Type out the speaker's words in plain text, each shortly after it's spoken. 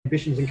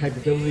ambitions and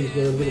capabilities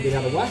were a little bit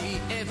out of whack,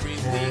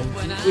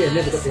 and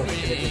never got the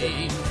opportunity to do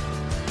it.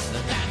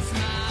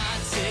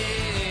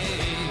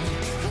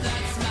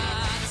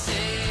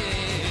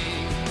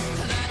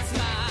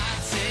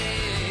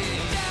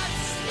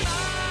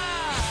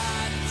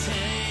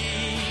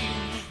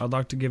 I'd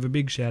like to give a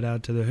big shout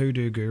out to the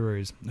Hoodoo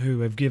Gurus,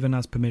 who have given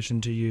us permission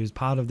to use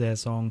part of their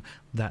song,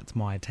 That's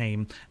My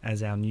Team,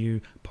 as our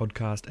new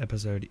podcast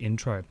episode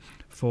intro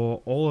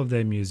for all of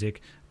their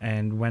music.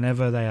 And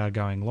whenever they are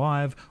going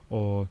live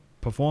or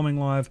performing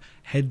live,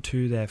 head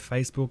to their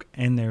Facebook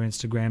and their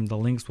Instagram. The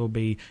links will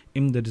be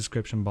in the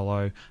description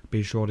below.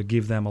 Be sure to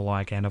give them a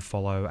like and a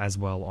follow as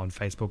well on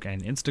Facebook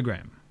and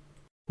Instagram.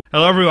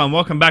 Hello everyone,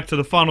 welcome back to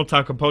the Final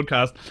Tackle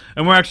podcast,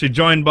 and we're actually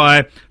joined by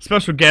a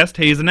special guest.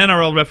 He's an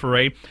NRL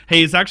referee.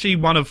 He's actually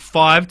one of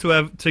 5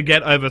 to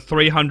get over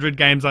 300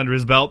 games under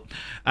his belt,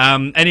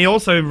 and he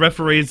also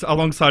referees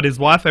alongside his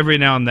wife every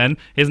now and then.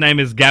 His name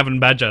is Gavin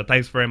Badger.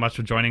 Thanks very much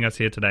for joining us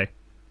here today.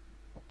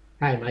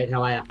 Hey mate,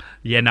 how are you?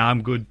 Yeah, no,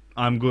 I'm good,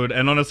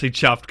 and honestly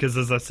chuffed because,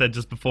 as I said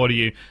just before to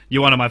you,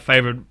 you're one of my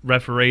favourite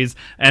referees,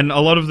 and a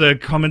lot of the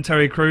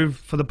commentary crew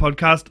for the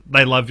podcast,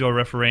 they love your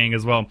refereeing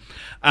as well.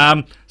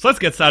 So let's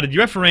get started.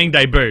 Your refereeing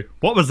debut,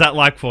 what was that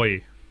like for you?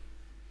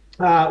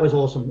 It was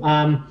awesome.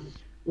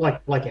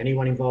 Like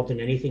anyone involved in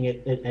anything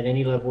at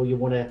any level, you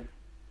want to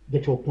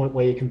get to a point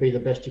where you can be the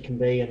best you can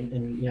be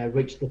and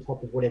reach the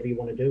top of whatever you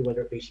want to do,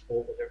 whether it be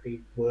sport, whether it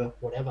be work,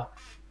 whatever.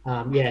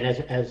 And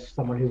as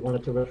someone who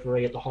wanted to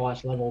referee at the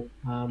highest level,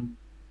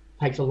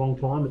 takes a long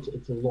time.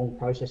 It's a long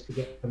process to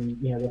get from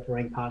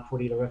refereeing park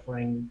footy to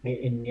refereeing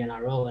in the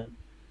NRL,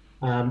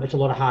 and it's a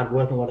lot of hard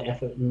work and a lot of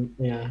effort and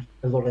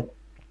a lot of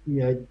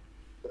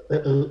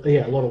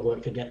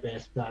work to get there.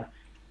 So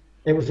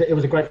it was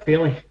a great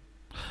feeling.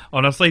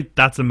 Honestly,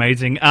 that's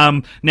amazing.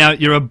 Now,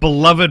 you're a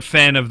beloved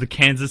fan of the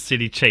Kansas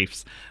City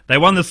Chiefs. They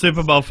won the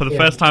Super Bowl for the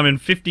first time in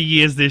 50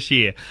 years this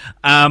year.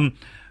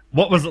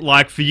 What was it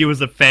like for you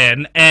as a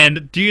fan?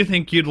 And do you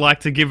think you'd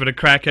like to give it a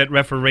crack at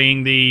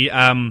refereeing the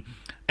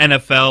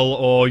NFL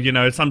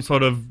or, some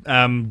sort of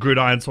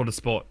gridiron sort of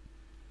sport?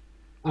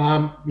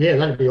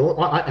 That'd be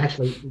all. I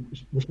actually,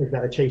 we'll speak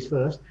about the Chiefs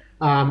first.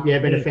 I've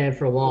been a fan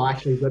for a while. I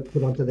actually got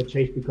put onto the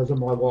Chiefs because of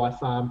my wife.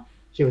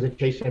 She was a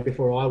Chiefs fan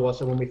before I was,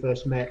 so when we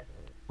first met,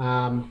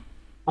 I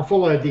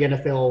followed the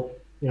NFL.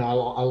 I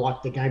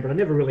liked the game, but I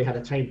never really had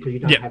a team because you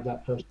don't have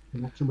that personal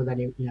connection with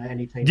any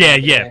team.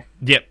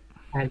 Yep.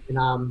 And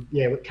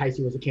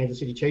Casey was a Kansas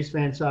City Chiefs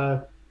fan,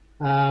 so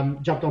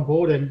jumped on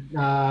board, and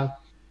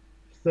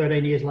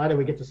 13 years later,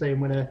 we get to see him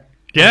win a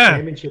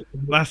championship.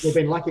 We've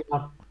been lucky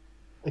enough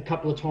a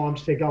couple of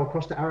times to go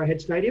across to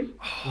Arrowhead Stadium,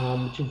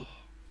 which is,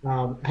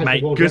 has mate,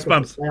 the world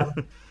goosebumps.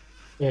 record,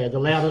 the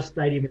loudest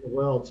stadium in the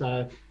world.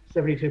 So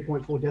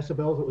 72.4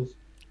 decibels it was,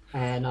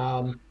 and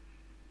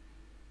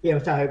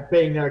so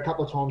being there a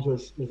couple of times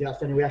was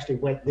outstanding. We actually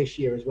went this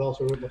year as well,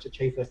 so we went to watch the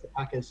Chiefs versus the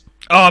Packers.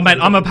 Oh, mate,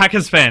 I'm a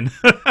Packers fan.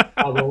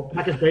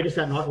 Packers beat us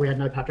that night. We had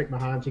no Patrick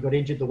Mahomes. He got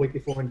injured the week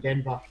before in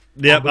Denver.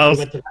 Yep, we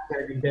went to that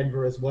game in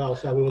Denver as well.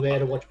 So we were there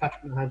to watch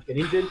Patrick Mahomes get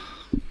injured.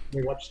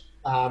 We watched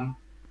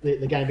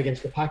the game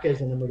against the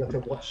Packers, and then we got to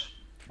watch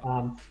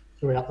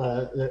throughout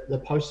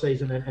the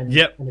postseason and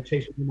the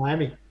Chiefs in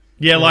Miami.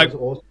 Yeah,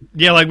 awesome.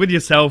 like with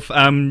yourself,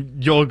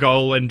 your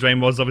goal and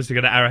dream was obviously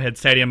to go to Arrowhead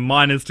Stadium.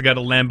 Mine is to go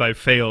to Lambeau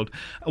Field.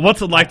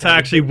 What's it like to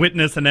actually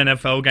witness an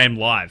NFL game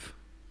live?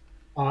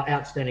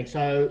 Outstanding.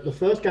 So the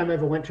first game I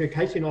ever went to,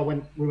 Casey and I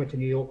went to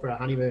New York for our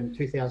honeymoon in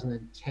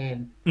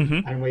 2010,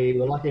 and we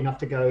were lucky enough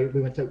to go.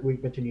 We went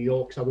to New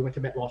York, so we went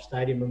to MetLife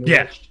Stadium and we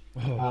watched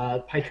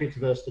Patriots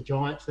versus the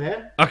Giants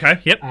there. Okay,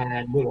 yep.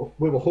 And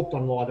we were hooked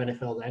on live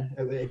NFL then.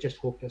 It just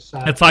hooked us.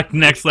 So it's like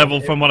next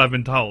level from what I've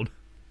been told.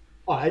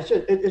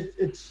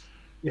 It's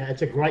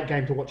a great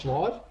game to watch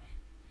live.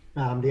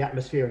 The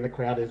atmosphere and the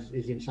crowd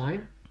is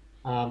insane.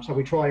 So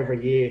we try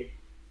every year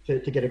to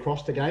get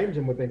across to games,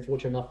 and we've been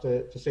fortunate enough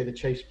to see the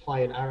Chiefs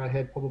play at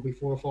Arrowhead probably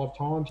 4 or 5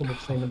 times, and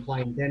we've seen them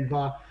play in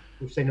Denver.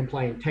 We've seen them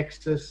play in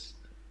Texas.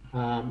 We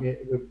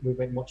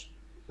went and watched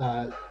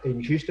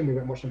in Houston. We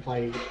went and watched them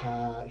play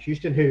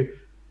Houston, who,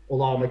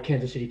 although I'm a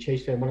Kansas City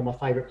Chiefs fan, one of my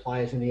favourite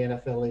players in the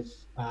NFL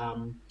is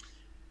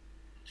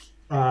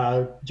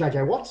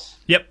JJ Watts.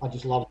 Yep. I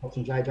just love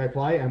watching JJ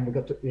play, and we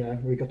got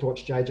to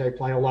watch JJ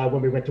play. Although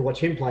when we went to watch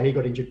him play, he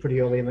got injured pretty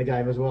early in the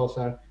game as well.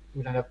 So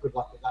we don't have good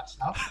luck with that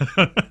stuff.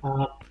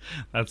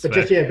 That's but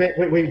fair. just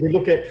we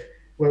look at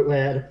we're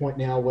at a point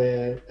now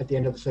where at the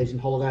end of the season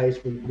holidays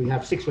we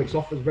have 6 weeks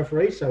off as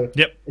referees. So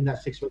in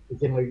that 6 weeks we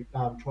generally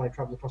try and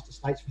travel across the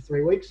states for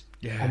 3 weeks,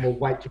 and we'll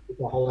wait to put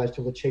the holidays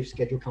till the Chiefs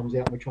schedule comes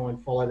out, and we try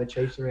and follow the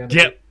Chiefs around.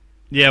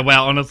 Yeah,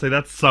 wow, honestly,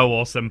 that's so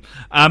awesome.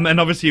 And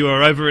obviously you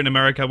were over in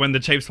America when the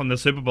Chiefs won the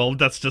Super Bowl.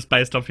 That's just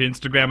based off your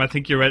Instagram. I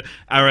think you're at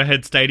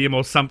Arrowhead Stadium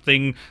or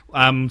something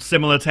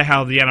similar to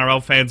how the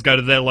NRL fans go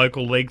to their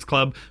local leagues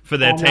club for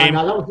their team.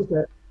 No,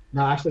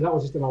 that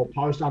was just an old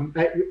post.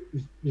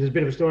 There's a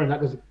bit of a story on that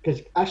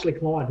because Ashley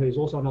Klein, who's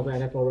also another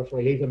NFL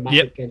referee, he's a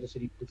massive Kansas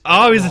City Chiefs fan.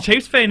 Oh, he's a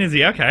Chiefs fan, is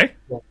he? Okay.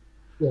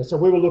 Yeah, so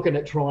we were looking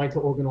at trying to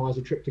organise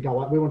a trip to go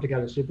up. We want to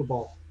go to the Super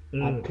Bowl.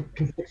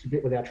 conflicts a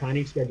bit with our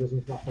training schedules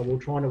and stuff. So we were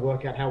trying to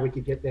work out how we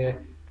could get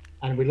there,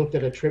 and we looked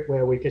at a trip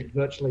where we could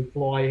virtually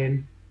fly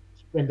in,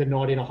 spend the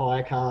night in a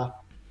hire car,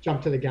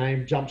 jump to the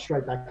game, jump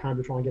straight back home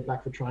to try and get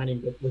back for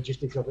training. But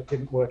logistics of it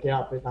didn't work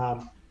out. But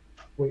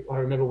I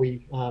remember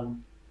we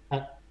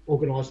had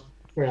organised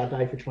for our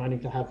day for training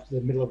to have the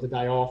middle of the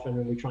day off, and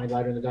then we trained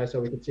later in the day so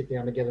we could sit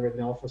down together in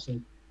the office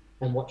and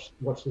watch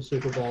the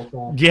Super Bowl.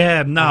 So,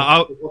 yeah, no,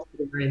 I'll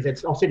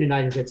sit in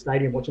ANZ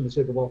Stadium watching the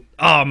Super Bowl.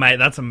 oh mate,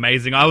 that's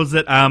amazing. I was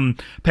at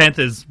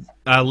Panthers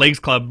Leagues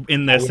Club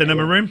in their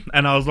cinema room,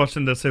 and I was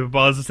watching the Super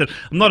Bowl. As I said,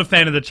 I'm not a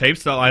fan of the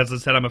Chiefs, so as I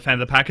said, I'm a fan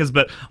of the Packers,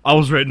 but I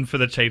was rooting for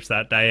the Chiefs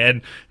that day,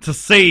 and to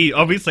see,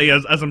 obviously,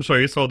 as I'm sure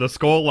you saw, the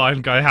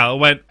scoreline go how it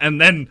went, and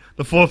then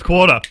the fourth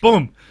quarter,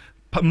 boom,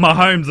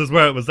 Mahomes is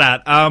where it was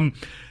at.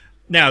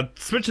 Now,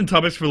 switching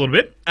topics for a little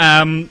bit,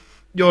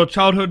 your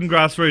childhood and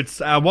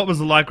grassroots, what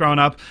was it like growing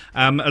up?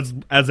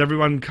 As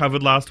everyone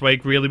covered last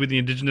week, really with the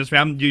Indigenous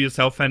round, you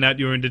yourself found out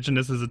you were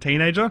Indigenous as a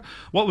teenager.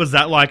 What was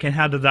that like, and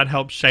how did that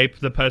help shape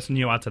the person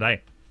you are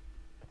today?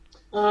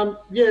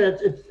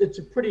 It's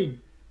a pretty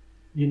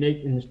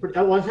unique, and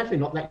it's actually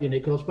not that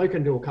unique, because I've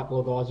spoken to a couple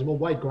of guys. Well,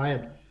 Wade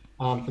Graham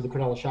for the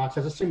Cronulla Sharks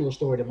has a similar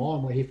story to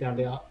mine, where he found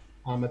out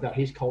about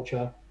his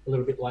culture a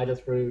little bit later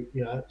through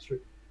a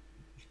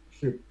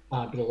bit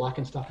of luck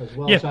and stuff as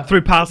well. Yeah, so,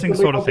 through passing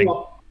sort of thing.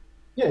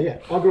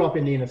 I grew up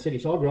in the inner city,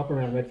 so I grew up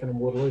around Redfern and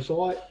Waterloo.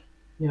 So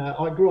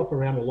I grew up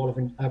around a lot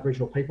of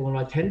Aboriginal people, and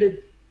I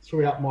tended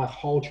throughout my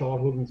whole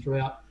childhood and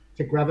throughout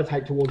to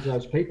gravitate towards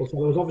those people. So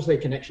there was obviously a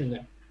connection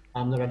there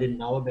that I didn't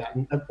know about.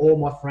 And all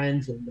my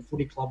friends and the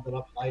footy club that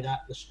I played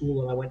at, the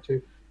school that I went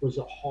to, was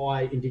a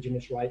high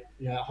Indigenous rate,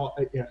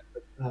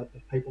 of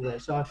people there.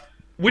 So,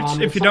 which,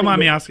 if you don't mind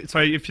me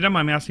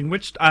asking,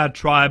 which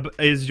tribe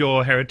is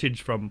your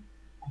heritage from?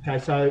 Okay,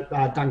 so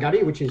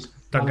Dunghutti, which is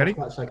Dunghutti,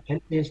 so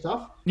Kempsey and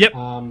stuff. Yep.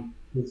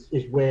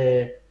 Is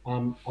where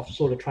I've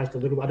sort of traced a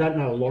little bit. I don't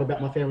know a lot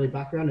about my family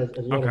background. There's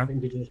a lot of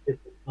Indigenous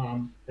people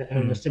that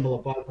are in a similar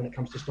boat when it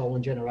comes to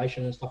stolen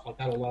generation and stuff like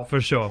that. Although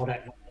for sure. I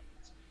don't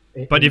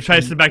know. But you've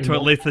traced it back to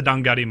at least the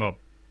Dunghutti mob.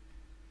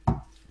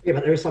 Yeah,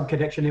 but there is some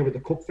connection there with the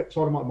Cook side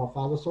of my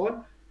father's side.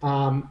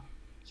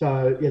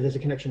 So yeah, there's a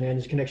connection there. And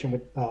there's a connection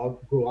with I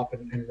grew up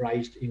and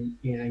raised in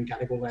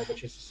Gadigal there,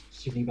 which is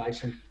Sydney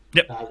Basin,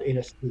 the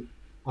inner city.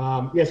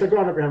 So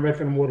growing up around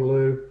Redfern and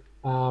Waterloo,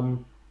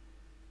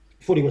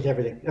 footy was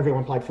everything.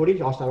 Everyone played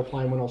footy. I started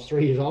playing when I was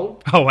 3 years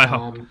old. Oh,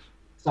 wow.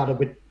 Started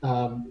with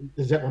the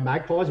Zetland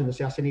Magpies in the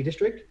South Sydney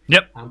district.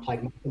 Yep.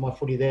 Played most of my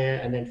footy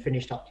there, and then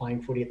finished up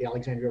playing footy at the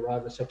Alexandria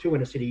Rovers. So two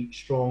inner city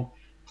strong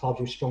clubs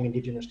with strong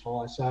Indigenous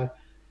ties. So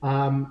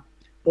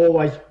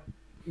always,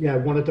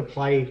 wanted to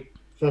play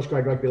first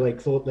grade rugby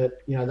league. Thought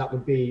that that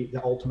would be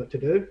the ultimate to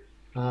do.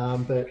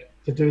 But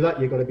to do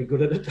that, you've got to be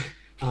good at it.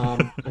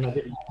 And I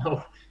didn't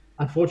know.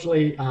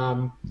 Unfortunately,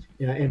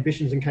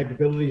 ambitions and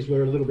capabilities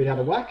were a little bit out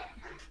of whack,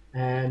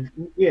 and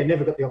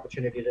never got the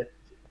opportunity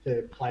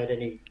to play at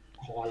any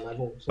high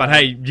level. So, but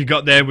hey, you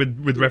got there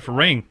with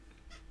refereeing.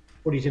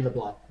 Footy's in the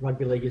blood.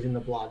 Rugby league is in the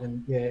blood,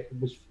 and it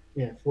was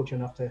fortunate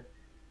enough to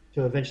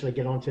eventually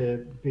get on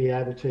to be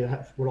able to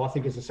have what I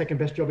think is the second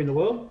best job in the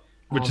world,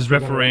 which is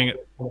refereeing.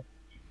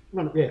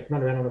 Run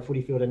around on a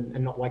footy field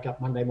and not wake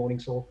up Monday morning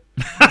sore.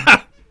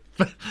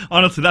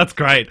 Honestly, that's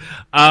great.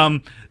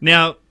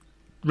 Now,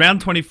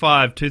 round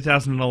 25,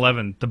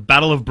 2011, the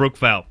Battle of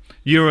Brookvale.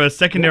 You were a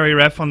secondary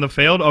ref on the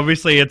field.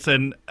 Obviously, it's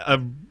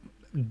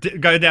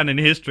go down in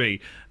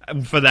history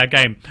for that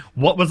game.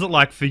 What was it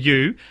like for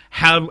you?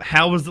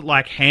 How was it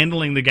like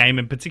handling the game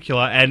in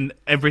particular and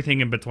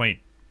everything in between?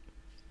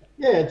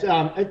 Yeah,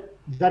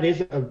 that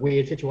is a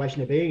weird situation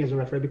to be in as a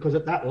referee, because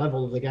at that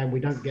level of the game, we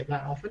don't get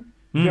that often.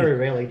 Very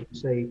rarely do you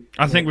see.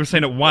 I think we've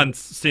seen it once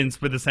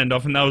since with the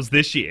send-off, and that was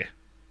this year.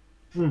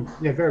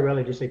 Yeah, very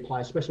rarely do you see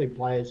players, especially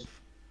players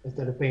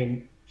that have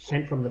been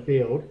sent from the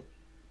field,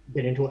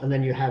 get into it, and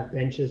then you have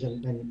benches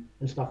and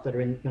stuff that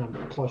are in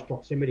close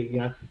proximity.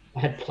 I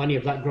had plenty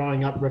of that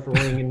growing up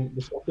refereeing in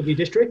the Stockton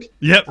district.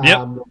 Yep.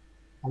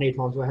 Plenty of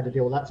times where I had to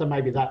deal with that, so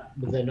maybe that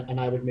then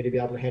enabled me to be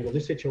able to handle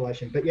this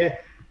situation. But yeah,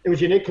 it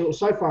was unique because it was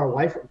so far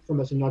away from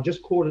us, and I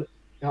just caught it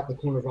out the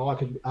corner of our eye,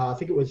 because I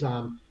think it was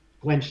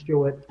Glenn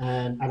Stewart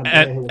and Adam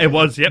Blair. It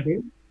was, yep.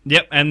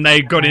 Yep, and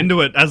they got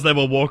into it as they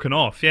were walking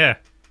off, yeah.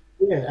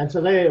 Yeah, and so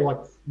they're like,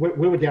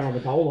 we were down on the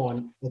goal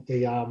line at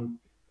the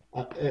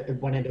at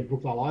one end of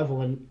Brookvale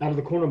Oval, and out of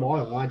the corner of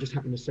my eye, I just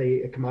happened to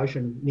see a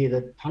commotion near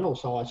the tunnel,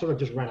 so I sort of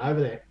just ran over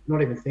there,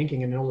 not even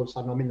thinking, and then all of a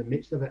sudden I'm in the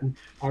midst of it. And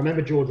I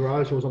remember George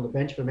Rose, who was on the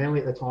bench for Manly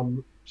at the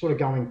time, sort of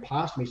going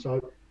past me,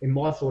 so in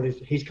my thought is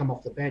he's come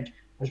off the bench.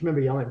 I just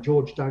remember yelling,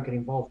 "George, don't get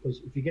involved,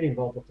 because if you get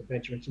involved off the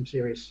bench, you're in some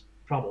serious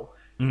trouble."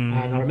 And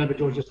I remember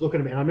George just looking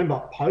at me, and I remember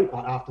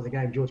after the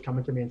game, George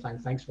coming to me and saying,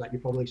 "Thanks for that, you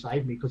probably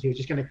saved me," because he was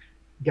just going to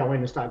go in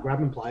and start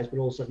grabbing players, but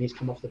all of a sudden he's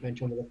come off the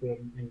bench onto the field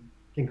and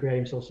can create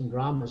himself some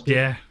dramas.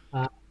 Yeah.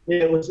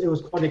 It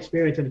was quite an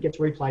experience, and it gets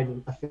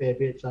replayed a fair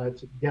bit, so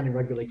it's down in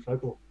rugby league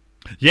folklore.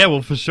 Yeah,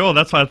 well, for sure.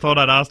 That's why I thought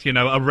I'd ask,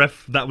 a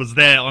ref that was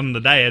there on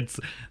the day.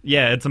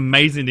 It's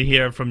amazing to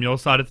hear it from your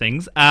side of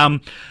things.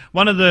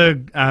 One of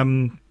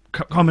the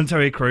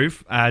commentary crew,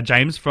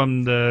 James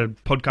from the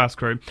podcast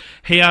crew,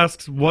 he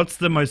asks, what's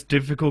the most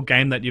difficult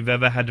game that you've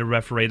ever had to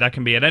referee? That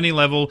can be at any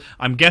level.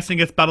 I'm guessing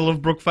it's Battle of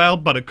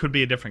Brookvale, but it could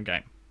be a different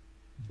game.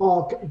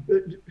 Oh,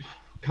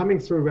 coming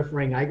through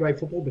refereeing A-grade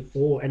football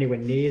before anywhere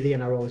near the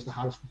NRL is the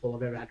hardest football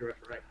I've ever had to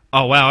referee.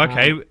 Oh, wow,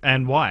 okay.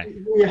 And why?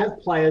 You have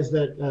players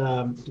that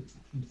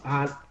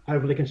aren't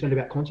overly concerned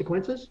about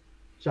consequences.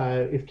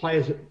 So if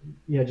players,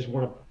 just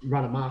want to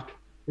run amok,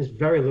 there's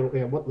very little.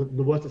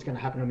 The worst that's going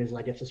to happen to them is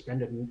they get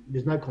suspended, and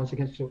there's no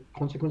consequence to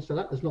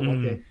that. It's not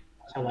like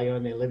that's how they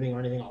earn their living or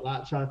anything like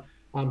that. So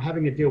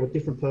having to deal with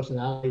different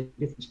personalities,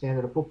 different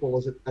standard of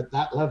footballers at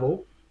that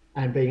level,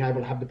 and being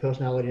able to have the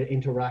personality to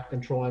interact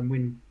and try and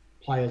win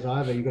players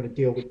over, you've got to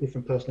deal with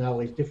different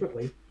personalities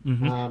differently.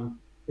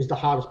 Is the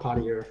hardest part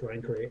of your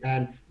refereeing career.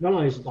 And not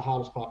only is it the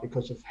hardest part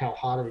because of how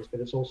hard it is, but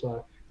it's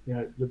also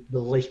the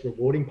least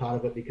rewarding part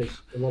of it, because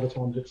a lot of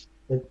times it's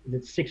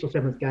the sixth or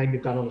seventh game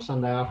you've done on a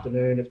Sunday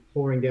afternoon, it's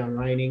pouring down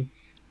raining,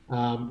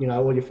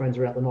 all your friends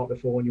are out the night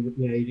before, and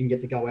you didn't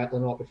get to go out the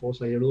night before,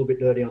 so you're a little bit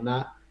dirty on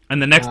that.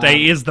 And the next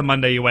day is the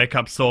Monday you wake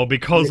up sore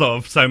because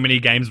of so many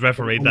games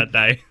refereed that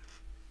day.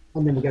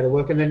 And then you go to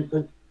work, and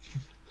then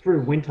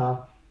through winter,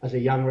 as a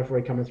young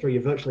referee coming through,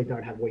 you virtually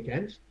don't have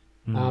weekends.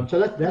 So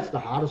that's the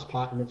hardest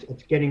part, and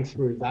it's getting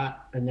through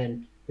that. And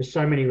then there's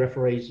so many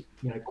referees,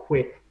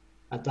 quit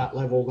at that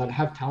level that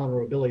have talent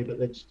or ability, but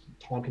there's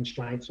time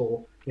constraints,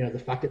 or the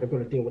fact that they've got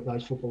to deal with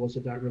those footballers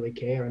that don't really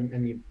care,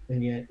 and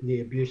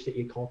the abuse that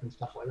you cop and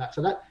stuff like that.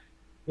 So that,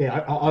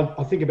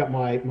 I think about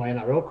my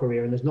NRL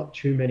career, and there's not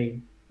too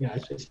many.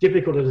 It's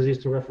difficult as it is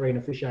to referee and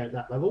officiate at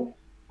that level.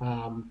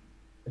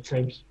 It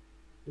seems,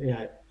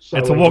 so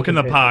it's a walk in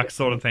the park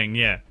sort of thing,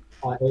 yeah.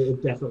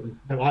 Definitely.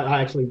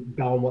 I actually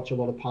go and watch a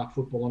lot of park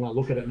football, and I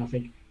look at it and I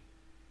think,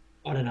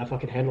 I don't know if I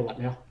could handle that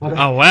now.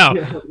 Oh, wow.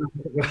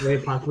 Referee a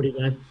park footy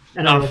game.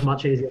 And it was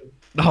much easier.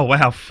 Oh,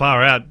 wow,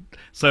 far out.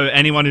 So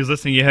anyone who's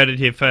listening, you heard it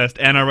here first.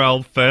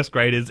 NRL first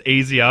grade is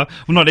easier.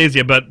 Well, not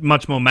easier, but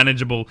much more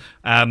manageable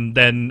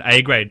than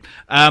A grade.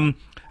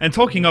 And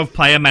talking of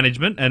player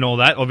management and all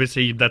that,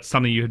 obviously that's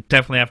something you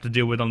definitely have to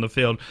deal with on the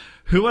field.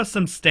 Who are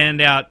some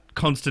standout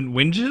constant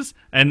whingers?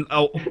 And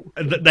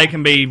they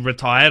can be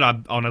retired.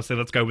 Honestly,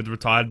 let's go with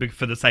retired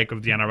for the sake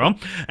of the NRL.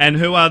 And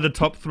who are the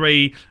top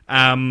three...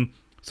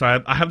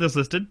 sorry, I have this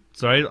listed.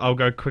 Sorry, I'll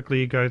go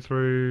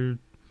through...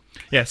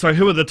 Yeah, so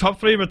who are the top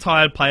three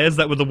retired players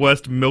that were the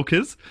worst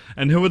milkers?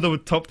 And who are the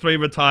top three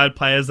retired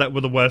players that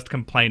were the worst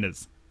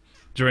complainers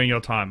during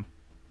your time?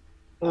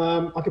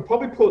 I could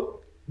probably put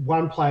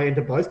one player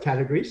into both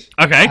categories.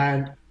 Okay.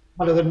 And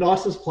one of the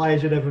nicest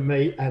players you'd ever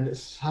meet, and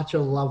such a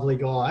lovely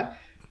guy.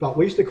 But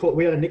we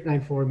had a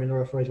nickname for him in the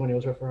referees when he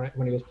was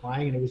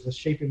playing, and it was the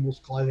sheep in wolf's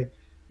clothing.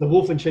 The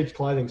wolf in sheep's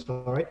clothing,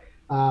 sorry.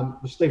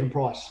 Was Stephen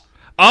Price.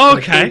 Oh,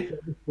 okay.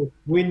 So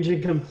whinge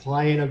and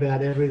complain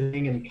about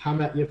everything and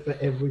come at you for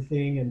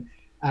everything.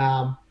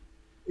 And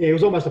he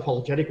was almost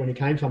apologetic when he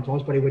came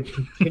sometimes, but he would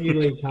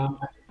continually come,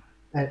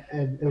 and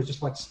it was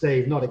just like,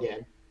 Steve, not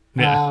again.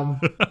 Yeah.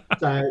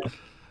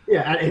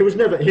 And he was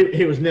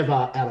never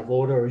out of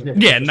order. He was never.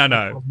 Yeah,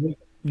 no.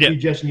 Yeah. You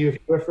just knew if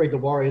you refereed the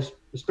Warriors,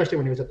 especially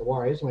when he was at the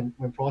Warriors, when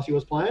Pricey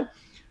was playing,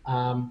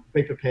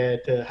 be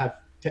prepared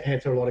to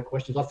answer a lot of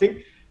questions. I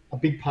think a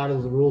big part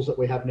of the rules that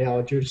we have now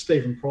are due to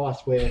Stephen Price,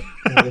 where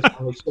there's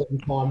only certain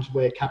times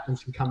where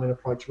captains can come and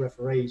approach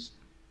referees.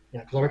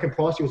 Because I reckon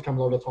Pricey was coming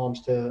a lot of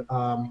times to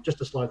just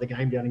to slow the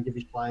game down and give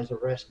his players a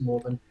rest more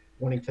than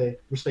wanting to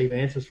receive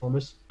answers from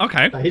us.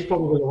 Okay. So he's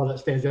probably the one that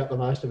stands out the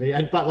most to me.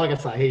 But like I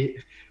say,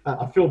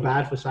 I feel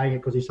bad for saying it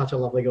because he's such a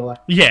lovely guy.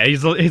 Yeah,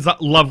 he's a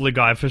lovely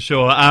guy for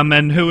sure.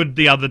 And who would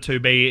the other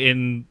two be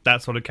in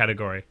that sort of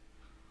category?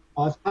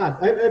 It's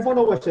hard. Everyone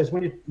always says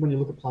when you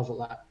look at players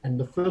like that, and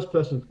the first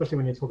person, especially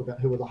when you talk about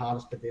who were the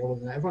hardest to deal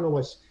with, and everyone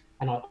always,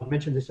 and I've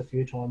mentioned this a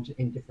few times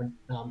in different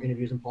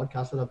interviews and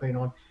podcasts that I've been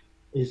on,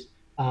 is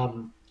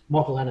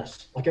Michael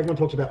Ennis. Like, everyone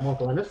talks about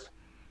Michael Ennis,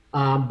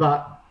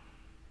 but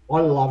I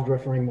loved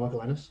refereeing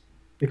Michael Ennis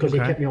because he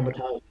kept me on my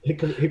toes.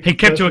 He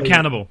kept you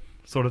accountable,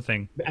 sort of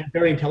thing. And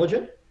very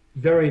intelligent.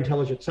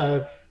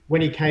 So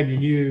when he came, you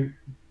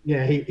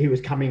knew, he was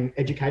coming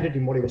educated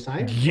in what he was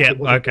saying. Yeah.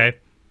 Okay.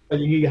 But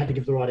you knew you had to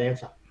give the right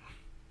answer.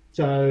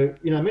 So,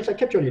 it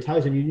kept you on your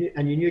toes, and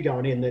you knew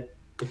going in that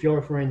if you're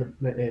refereeing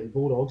the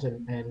Bulldogs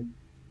and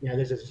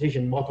there's a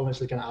decision, Michael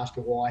Ennis is going to ask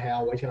you why,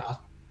 how, he's going to ask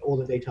all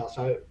the details.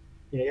 So,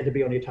 you had to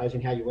be on your toes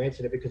in how you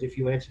answered it, because if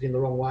you answered in the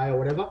wrong way or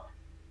whatever,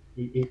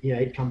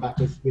 he'd come back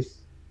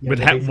with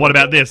what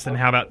about this, and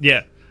how about,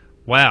 yeah.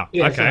 Wow.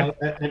 Yeah, okay.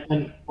 So,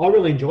 and I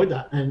really enjoyed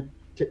that, and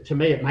to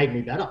me, it made me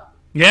better.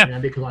 Yeah.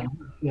 Because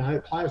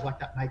players like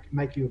that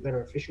make you a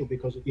better official,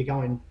 because you're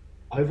going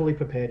overly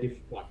prepared.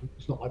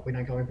 It's not like we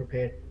don't go in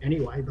prepared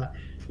anyway, but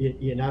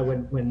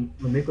when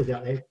Mick was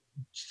out there,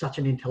 such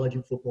an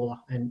intelligent footballer,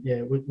 and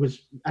it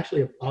was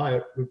actually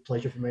a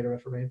pleasure for me to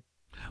referee him.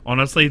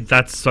 Honestly,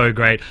 that's so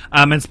great.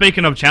 And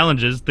speaking of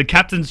challenges, the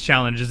captain's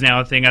challenge is now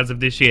a thing as of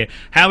this year.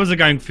 How is it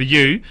going for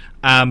you,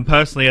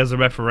 personally, as a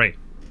referee?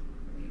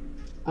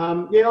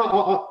 Yeah,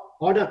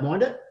 I don't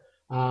mind it.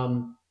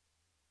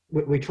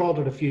 We trialled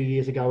it a few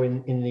years ago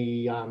in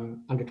the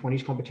under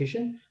 20s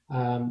competition.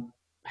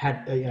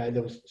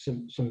 There was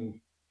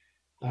some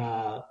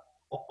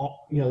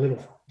little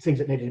things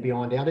that needed to be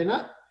ironed out in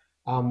that.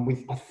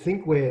 I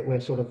think we're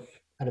sort of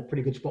at a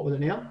pretty good spot with it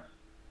now.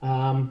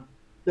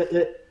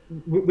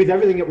 With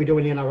everything that we do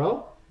in the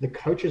NRL, the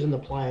coaches and the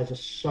players are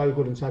so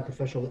good and so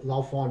professional that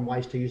they'll find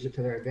ways to use it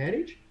to their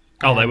advantage.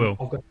 Oh, they will.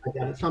 I've got no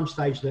doubt at some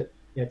stage that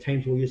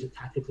teams will use it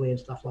tactically and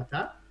stuff like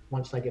that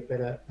once they get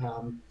better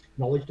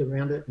knowledge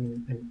around it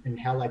and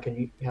how they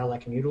can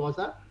utilise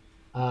that.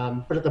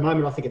 But at the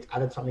moment, I think it's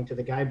added something to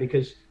the game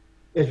because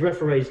as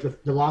referees,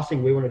 the last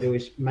thing we want to do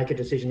is make a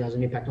decision that has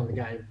an impact on the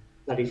game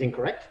that is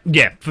incorrect.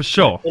 Yeah, for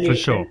sure.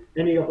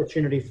 Any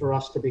opportunity for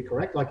us to be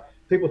correct, like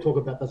people talk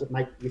about, does it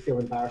make you feel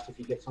embarrassed if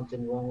you get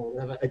something wrong or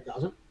whatever? It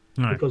doesn't.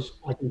 No. Because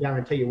I can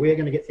guarantee you, we're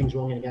going to get things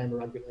wrong in a game of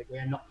rugby league.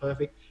 We're not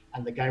perfect,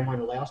 and the game won't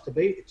allow us to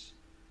be. It's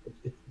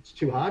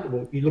too hard.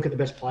 Well, you look at the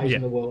best players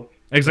in the world.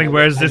 Exactly.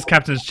 Whereas this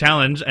captain's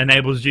challenge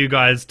enables you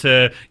guys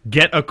to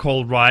get a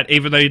call right,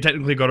 even though you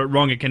technically got it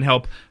wrong. It can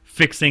help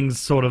fix things,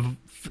 sort of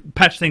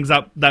patch things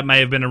up that may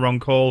have been a wrong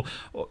call,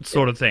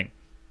 sort of thing.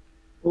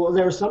 Well,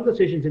 there are some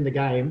decisions in the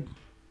game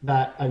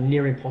that are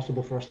near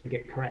impossible for us to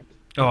get correct,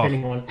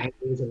 depending on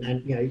angles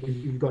and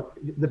you've got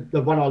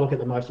the one I look at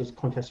the most is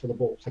contest for the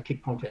ball, so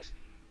kick contest,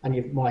 and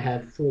you might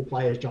have 4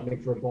 players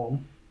jumping for a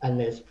bomb, and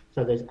there's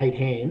 8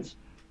 hands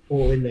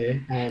all in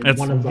there, and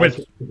one of those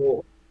hits the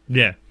ball.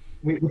 Yeah.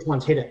 Which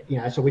one's hit it?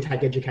 So we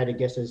take educated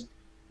guesses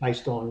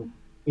based on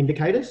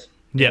indicators,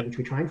 which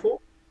we train for.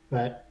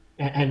 But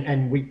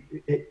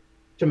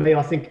to me,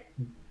 I think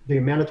the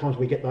amount of times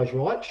we get those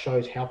right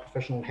shows how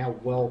professional and how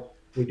well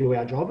we do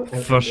our job.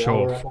 For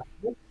sure.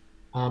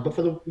 But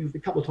for the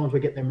couple of times we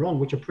get them wrong,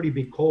 which are pretty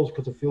big calls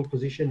because of field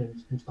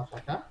position and stuff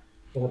like that,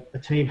 but a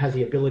team has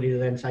the ability to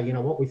then say, you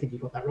know what, we think you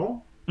got that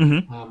wrong.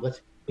 Mm-hmm.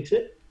 Let's fix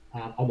it.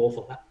 I'm all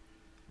for that.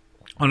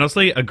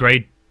 Honestly,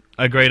 agreed.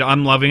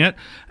 I'm loving it,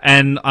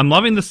 and I'm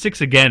loving the 6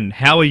 again.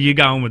 How are you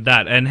going with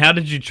that, and how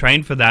did you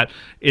train for that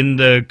in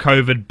the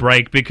COVID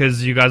break?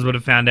 Because you guys would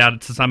have found out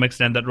to some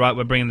extent that, right,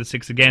 we're bringing the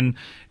 6 again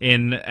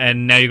in,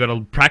 and now you've got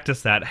to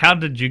practice that. How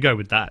did you go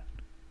with that?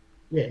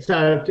 Yeah,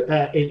 so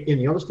in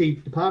the honesty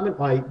department,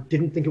 I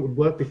didn't think it would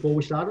work before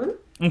we started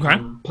it.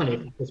 Okay. Plenty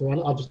of factors around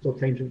it. I just thought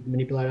teams would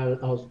manipulate it.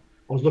 I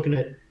was looking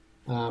at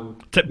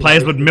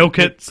players would milk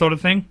it, sort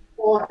of thing.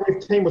 Well, if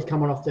the team was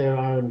coming off their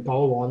own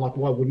goal line, like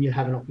why wouldn't you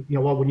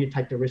why wouldn't you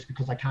take the risk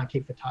because they can't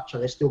keep the touch, so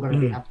they're still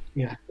going to have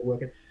to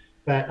work it.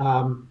 But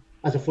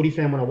as a footy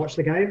fan, when I watch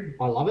the game,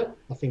 I love it.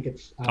 I think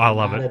it's I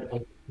love it.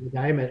 The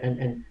game,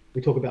 and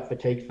we talk about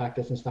fatigue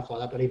factors and stuff like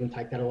that, but even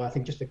take that away, I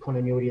think just the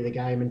continuity of the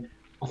game, and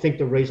I think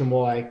the reason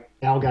why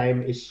our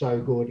game is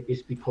so good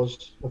is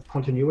because of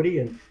continuity,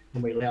 and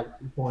we try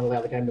and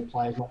allow the game to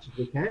play as much as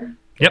we can.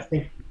 Yep. I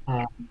think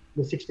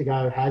the 6 to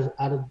go has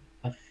added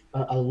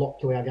a lot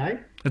to our game.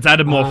 It's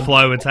added more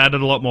flow. It's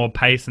added a lot more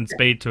pace and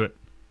speed to it.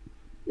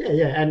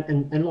 Yeah,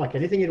 and like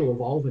anything, it'll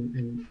evolve,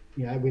 and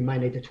we may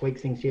need to tweak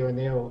things here and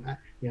there, or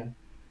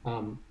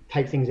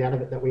take things out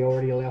of it that we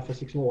already allow for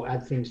 6 more,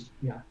 add things.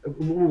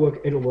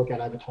 It'll work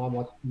out over time,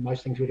 like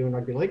most things we do in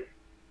rugby league.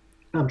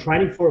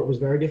 Training for it was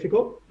very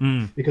difficult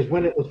because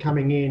when it was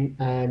coming in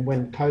and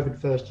when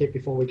COVID first hit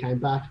before we came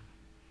back,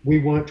 we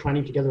weren't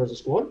training together as a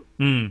squad.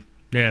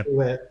 Yeah, we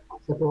were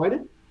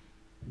separated.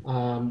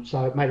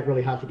 So it made it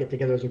really hard to get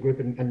together as a group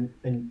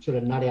and sort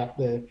of nut out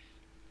the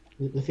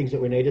things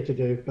that we needed to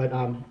do. But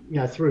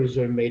through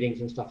Zoom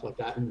meetings and stuff like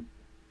that, and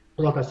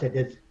like I said,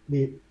 there's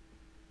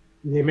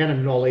the amount of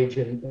knowledge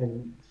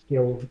and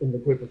skill in the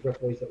group of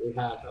referees that we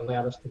had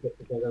allowed us to get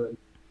together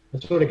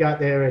and sort of go out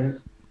there,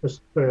 and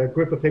for a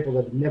group of people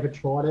that have never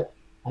tried it,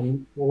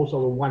 and also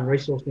one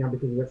resource now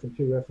because we went from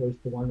 2 referees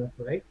to 1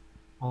 referee.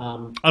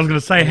 I was going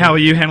to say, how are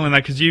you handling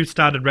that? Because you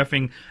started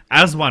reffing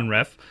as 1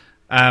 ref.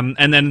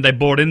 And then they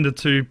bought in the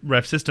 2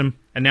 ref system,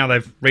 and now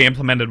they've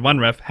re-implemented 1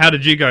 ref. How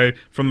did you go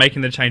from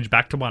making the change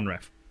back to 1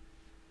 ref?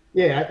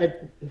 Yeah,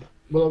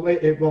 well,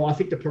 I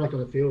think the product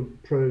on the field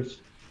proves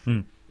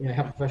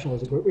how professional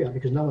as a group we are,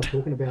 because no one's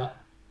talking about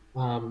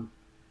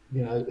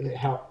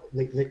how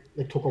they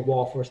took a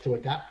while for us to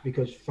adapt,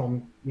 because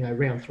from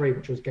round 3,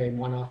 which was game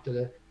 1 after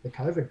the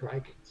COVID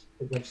break,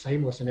 it went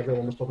seamless, and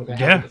everyone was talking about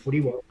how good the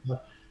footy was.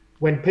 But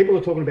when people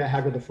are talking about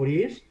how good the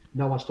footy is,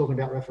 no one's talking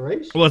about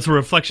referees. Well, it's a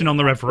reflection on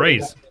the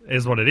referees,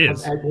 is what it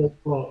is.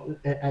 Well,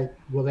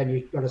 then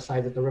you've got to say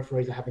that the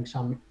referees are having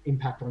some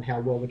impact on how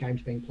well the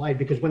game's being played,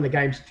 because when the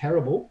game's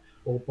terrible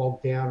or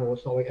bogged down, or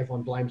so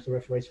everyone blames the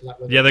referees for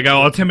that. Yeah, they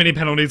go, too many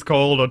penalties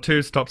called, or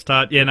 2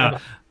 stop-start. Yeah, no.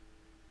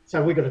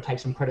 So we've got to take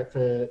some credit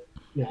for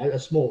a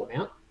small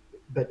amount,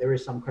 but there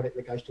is some credit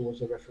that goes towards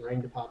the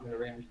refereeing department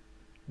around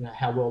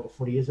how well the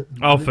footy is at the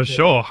moment. Oh, for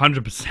sure,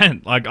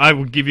 100%. Like, I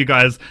would give you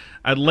guys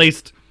at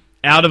least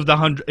out of the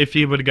 100, if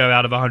you were to go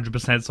out of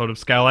 100% sort of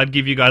scale, I'd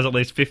give you guys at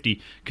least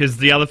 50, because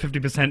the other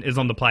 50% is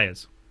on the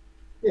players.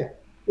 Yeah,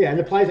 yeah, and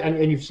the players,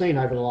 and you've seen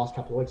over the last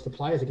couple of weeks, the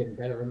players are getting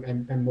better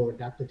and more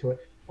adapted to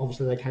it.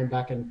 Obviously, they came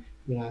back and,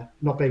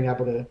 not being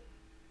able to,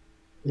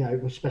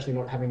 especially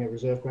not having a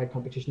reserve grade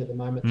competition at the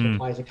moment, so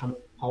players are coming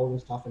cold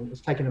and stuff, and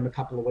it's taken them a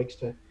couple of weeks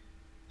to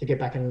get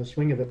back into the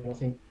swing of it. And I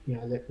think,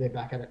 they're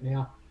back at it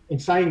now. In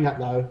saying that,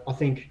 though, I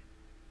think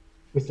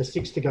with the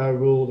 6 to go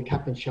rule, the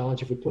captain's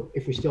challenge,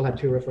 if we still had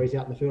 2 referees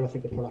out in the field, I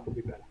think the product would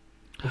be better.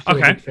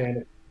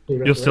 Okay.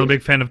 You're still a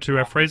big fan of 2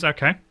 referees?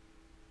 Okay.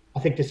 I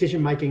think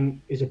decision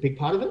making is a big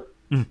part of it.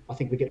 I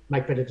think we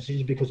make better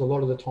decisions because a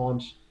lot of the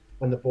times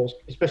when the ball's,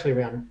 especially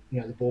around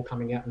the ball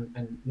coming out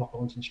and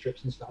knock-ons and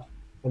strips and stuff,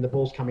 when the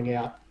ball's coming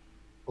out,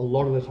 a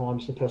lot of the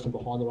times the person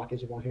behind the ruck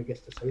is the one who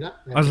gets to see that.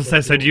 I was going to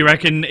say, so do you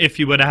reckon if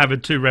you were to have a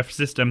 2-ref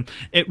system,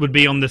 it would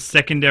be on the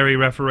secondary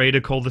referee to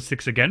call the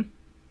 6 again?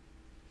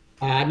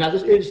 No,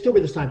 it'd still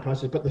be the same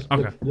process, but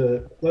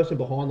the person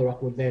behind the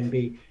ruck would then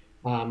be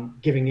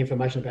giving the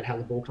information about how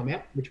the ball come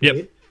out, which we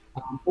did.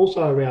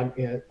 Also around,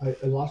 the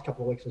last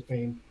couple of weeks has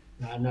been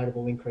a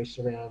notable increase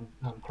around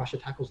crusher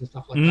tackles and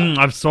stuff like that.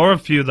 I've saw a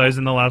few of those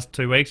in the last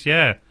 2 weeks,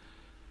 yeah.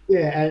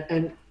 Yeah,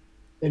 and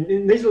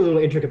these are the little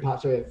intricate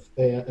parts of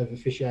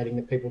officiating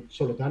that people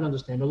sort of don't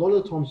understand. A lot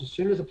of the times, as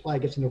soon as a player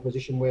gets into a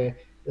position where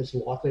it's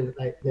likely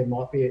that there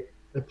might be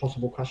a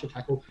possible crusher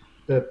tackle,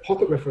 the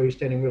pocket referee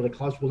standing really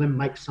close will then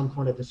make some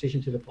kind of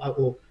decision to the player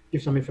or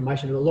give some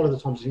information. A lot of the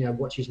times,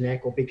 watch his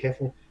neck or be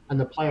careful, and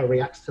the player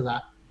reacts to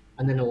that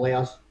and then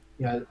allows,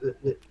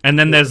 and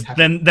then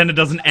then it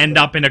doesn't end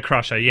up in a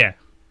crusher, yeah.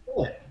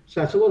 Yeah.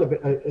 So it's a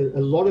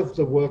lot of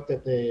the work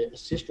that the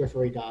assist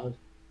referee does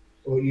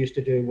or used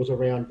to do was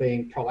around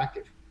being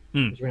proactive.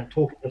 It was around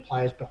talking to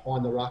players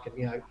behind the ruck,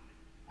 and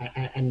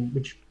and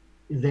which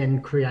then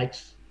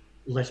creates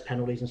less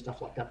penalties and stuff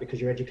like that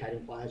because you're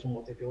educating players on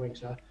what they're doing.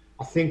 So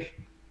I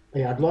think,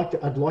 I'd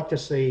like to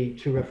see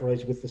 2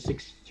 referees with the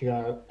 6 to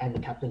go and the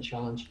captain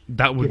challenge.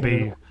 That would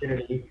be an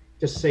opportunity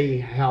to see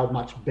how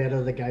much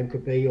better the game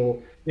could be, or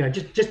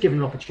just give them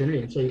an opportunity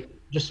and see.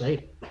 Just see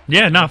it.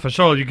 Yeah, no, for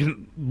sure.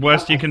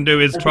 Worst you can do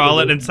is trial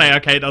it and say,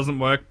 okay, it doesn't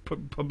work,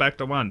 put back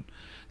to 1.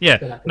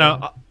 Yeah,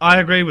 no, I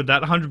agree with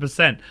that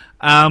 100%.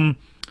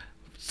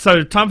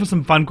 So time for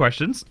some fun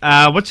questions.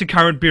 What's your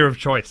current beer of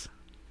choice?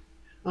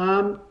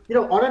 I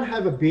don't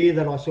have a beer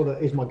that I sort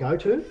of is my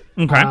go-to.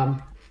 Okay.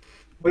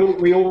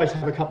 We always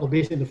have a couple of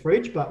beers in the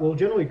fridge, but we'll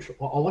generally.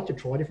 I like to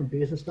try different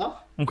beers and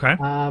stuff. Okay.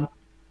 I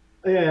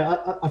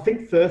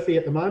think Furphy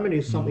at the moment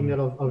is something that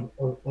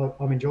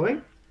I'm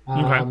enjoying.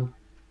 Okay.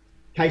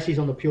 Casey's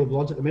on the pure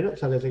blondes at the minute,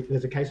 so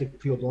there's a case of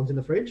pure blondes in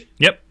the fridge.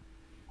 Yep.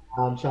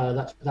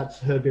 So that's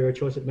her beer of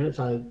choice at the minute.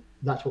 So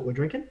that's what we're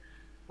drinking.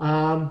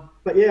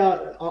 But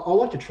yeah, I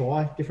like to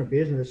try different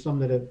beers, and there's some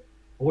that are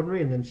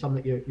ordinary, and then some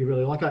that you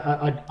really like.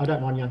 I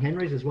don't mind Young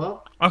Henrys as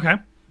well. Okay.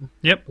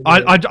 Yep.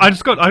 I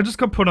just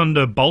got put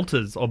onto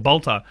Bolters or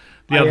Bolter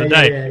the other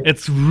day. Yeah.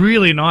 It's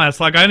really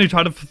nice. Like I only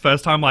tried it for the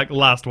first time like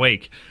last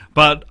week,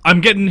 but I'm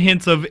getting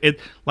hints of it.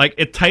 Like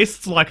it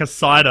tastes like a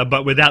cider,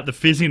 but without the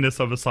fizziness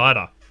of a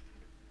cider.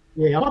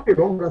 Yeah, I might be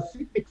wrong, but I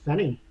think Mick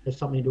Fanning has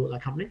something to do with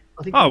that company.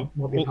 I think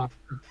might be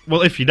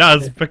well, if he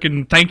does,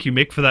 freaking thank you,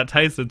 Mick, for that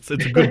taste. It's a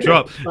good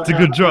drop. It's a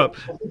good drop.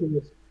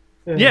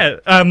 Yeah.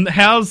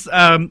 How's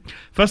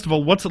first of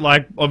all, what's it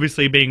like?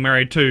 Obviously, being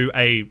married to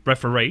a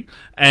referee,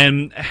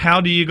 and how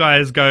do you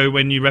guys go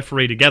when you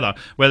referee together?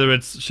 Whether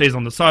it's she's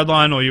on the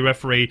sideline or you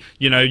referee,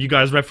 you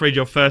guys refereed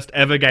your first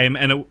ever game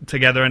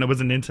together, and it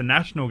was an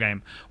international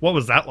game. What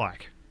was that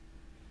like?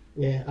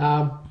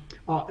 Yeah,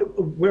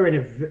 we're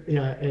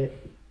in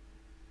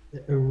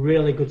a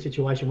really good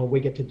situation where we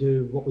get to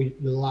do what we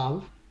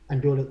love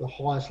and do it at the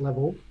highest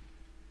level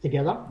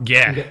together.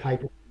 Yeah. And get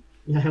paid.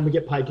 And we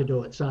get paid to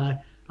do it. So.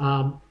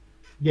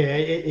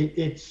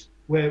 It's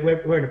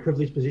we're in a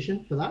privileged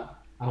position for that.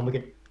 We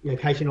get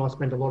Casey and I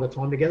spend a lot of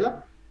time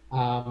together,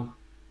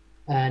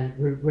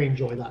 and we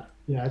enjoy that.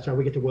 So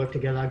we get to work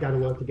together, go to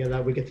work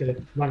together. We get to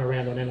run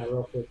around on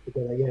NRL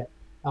together. Yeah,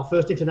 our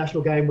first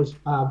international game was,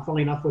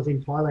 funnily enough, was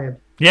in Thailand.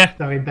 Yeah.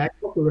 So in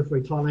Bangkok, we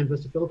refereed Thailand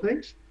versus the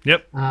Philippines.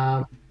 Yep.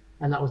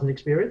 And that was an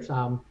experience.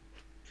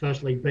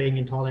 Firstly, being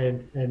in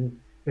Thailand and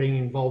being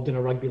involved in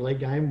a rugby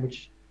league game,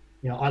 which.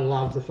 I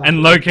love the fact.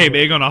 And low-key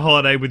being on a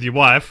holiday with your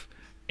wife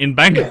in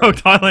Bangkok,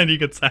 Thailand, you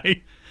could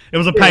say. It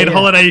was a paid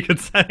holiday, you could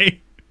say.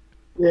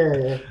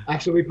 Yeah.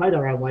 Actually, we paid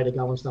our own way to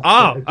go and stuff.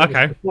 Oh, so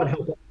okay. Quite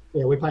helpful.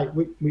 Yeah,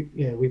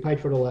 we paid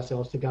for it all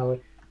ourselves to go.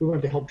 We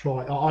wanted to help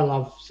try. I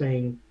love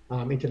seeing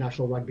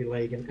international rugby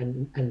league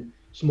and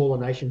smaller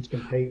nations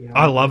compete.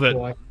 I love it.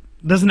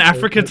 There's an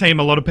Africa team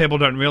a lot of people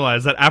don't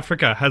realise that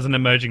Africa has an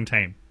emerging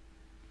team.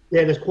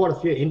 Yeah, there's quite a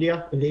few.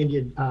 India, I think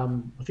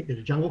there's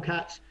the Jungle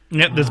Cats.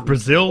 Yep, there's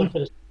Brazil.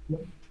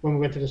 When we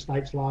went to the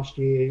States last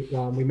year,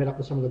 we met up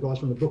with some of the guys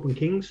from the Brooklyn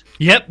Kings.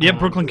 Yep,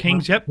 Brooklyn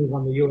Kings, who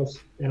won the US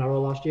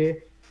NRL last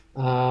year.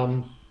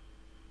 So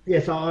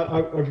I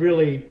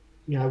really,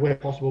 where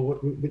possible,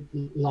 we'd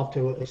love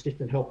to assist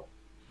and help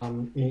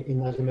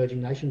in those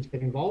emerging nations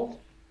get involved.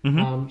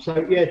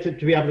 So yeah, to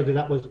be able to do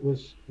that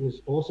was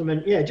awesome.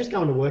 And yeah, just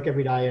going to work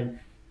every day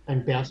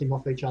and bouncing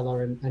off each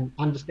other and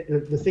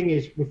understand. The thing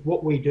is, with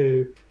what we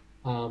do,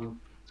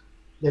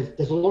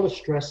 there's a lot of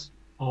stress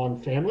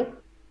on family,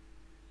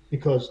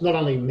 because not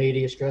only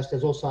media stress,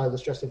 there's also the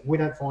stress of we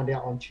don't find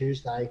out on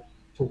Tuesday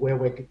to where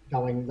we're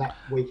going that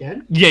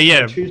weekend.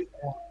 Yeah.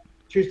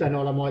 Tuesday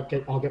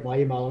night, I'll get my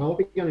email and I'll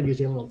be going to New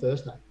Zealand on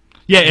Thursday.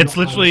 Yeah, it's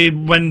literally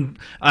when,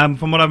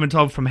 from what I've been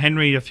told from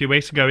Henry a few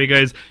weeks ago, he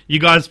goes, you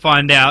guys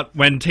find out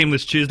when Team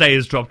List Tuesday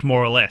is dropped,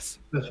 more or less.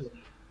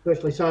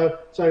 Firstly, so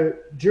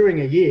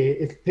during a year,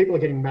 if people are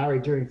getting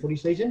married during footy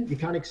season, you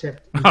can't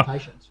accept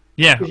invitations.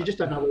 Yeah. Because you just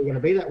don't know where you're going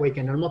to be that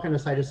weekend. And I'm not going to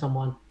say to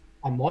someone,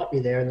 I might be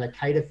there, and they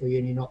cater for you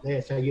and you're not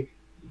there. So you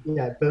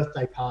know,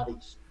 birthday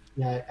parties,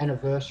 you know,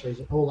 anniversaries,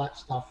 and all that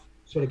stuff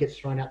sort of gets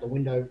thrown out the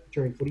window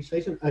during footy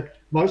season.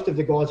 Most of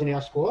the guys in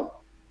our squad,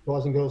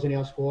 guys and girls in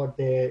our squad,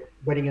 their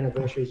wedding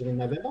anniversaries are in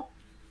November,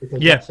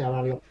 because that's our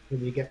only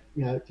opportunity to get,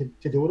 you know,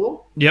 to do it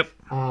all. Yep.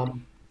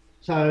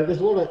 So there's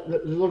a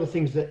lot of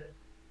things that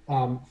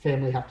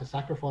family have to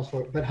sacrifice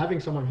for it, but having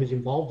someone who's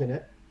involved in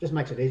it just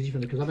makes it easy for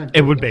me, because I don't.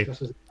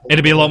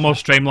 It'd be a lot more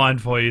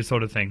streamlined for you,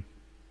 sort of thing.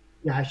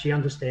 Yeah, she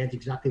understands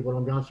exactly what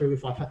I'm going through.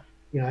 If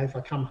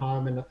I come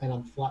home and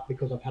I'm flat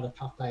because I've had a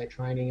tough day at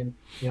training, and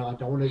you know I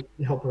don't want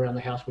to help around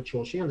the house with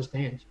chores, she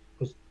understands,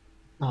 because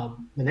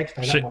the next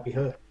day that might be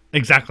her.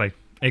 Exactly.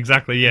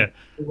 Yeah.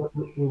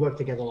 We work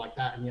together like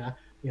that, and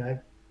you know,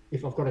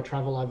 if I've got to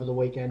travel over the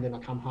weekend and I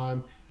come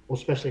home, or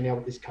especially now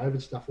with this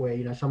COVID stuff, where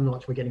you know some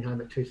nights we're getting home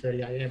at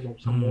 2:30 a.m. or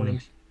some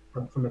mornings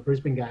from a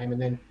Brisbane game,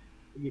 and then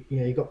you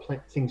know you've got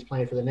things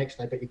planned for the next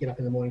day, but you get up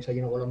in the morning and say,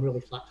 you know what, I'm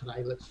really flat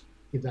today, let's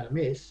give that a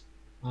miss.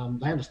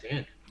 They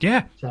understand.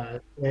 Yeah. So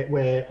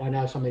where I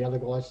know some of the other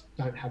guys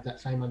don't have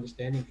that same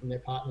understanding from their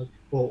partners,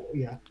 or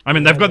yeah. I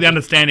mean, they've got the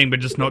understanding, but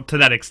just not to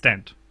that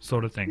extent,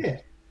 sort of thing.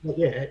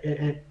 Yeah,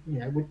 and you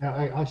know,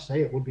 I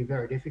see it would be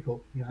very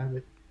difficult. You know,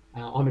 but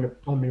I'm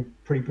in a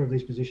pretty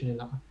privileged position in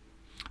that one.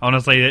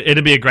 Honestly,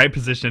 it'd be a great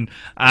position.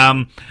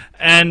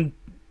 And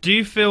do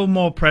you feel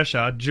more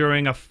pressure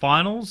during a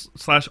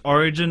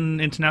finals/Origin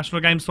international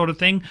game sort of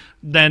thing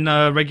than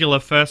a regular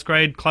first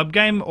grade club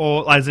game,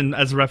 or as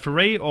a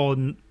referee, or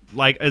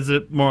like is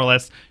it more or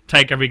less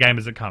take every game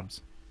as it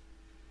comes?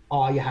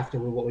 Oh, you have to.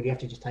 You have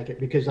to just take it,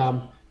 because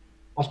I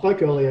spoke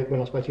to you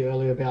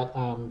earlier about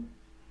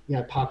you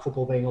know, park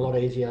football being a lot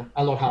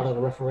harder to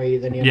referee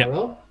than the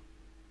NRL.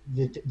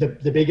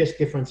 The biggest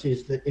difference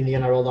is that in the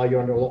NRL, though,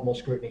 you're under a lot more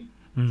scrutiny.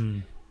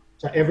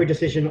 So every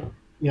decision,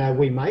 you know,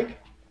 we make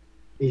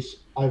is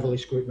overly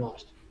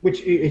scrutinised,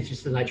 which is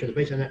just the nature of the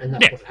beast, and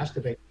that's what it has to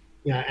be.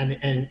 You know,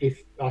 and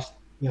if us,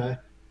 you know,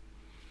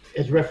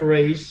 as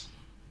referees,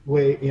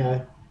 we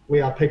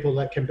are people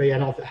that can be,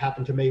 and if it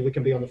happened to me, we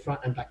can be on the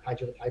front and back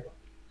page of the paper.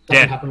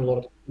 Doesn't happen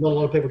not a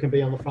lot of people can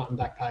be on the front and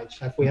back page.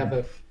 So if we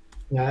have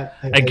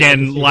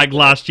again, like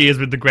last year's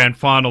with the grand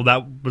final,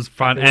 that was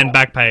front and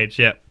back page.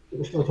 Yeah,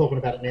 we're still talking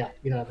about it now.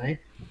 You know what I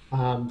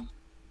mean?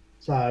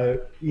 So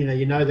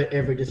you know that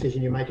every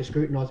decision you make is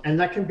scrutinised, and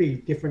that can be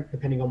different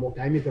depending on what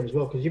game you've got as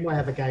well. Because you might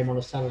have a game on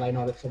a Saturday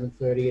night at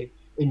 7:30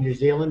 in New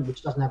Zealand,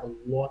 which doesn't have a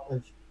lot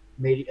of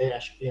media,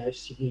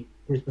 Sydney,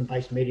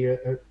 Brisbane-based media,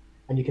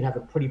 and you can have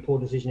a pretty poor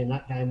decision in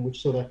that game,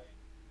 which sort of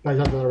goes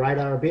under the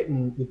radar a bit,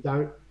 and you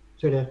don't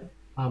sort of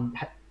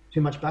have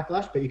too much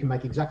backlash. But you can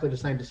make exactly the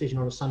same decision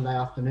on a Sunday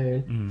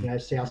afternoon. You know,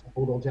 South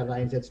Bulldogs out of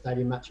the ANZ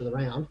Stadium match of the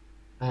round,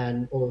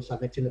 and all of a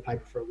sudden it's in the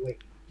paper for a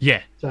week.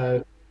 Yeah.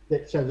 So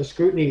the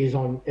scrutiny is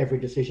on every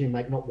decision you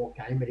make, not what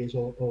game it is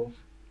or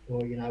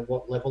you know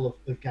what level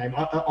of game.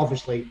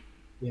 Obviously,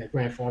 you know,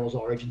 grand finals,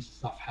 origins and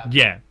stuff have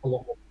a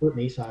lot more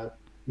scrutiny, so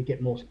you get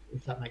more,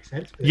 if that makes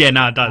sense. But,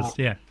 it does.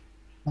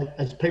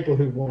 As people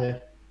who want to,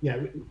 you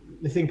know,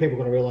 the thing people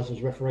got to realise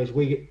as referees,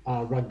 we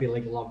are rugby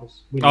league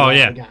lovers. We love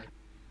the game.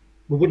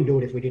 We wouldn't do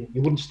it if we didn't.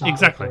 You wouldn't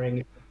start refereeing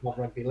if you love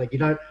rugby league. You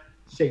don't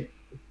see.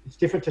 It's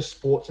different to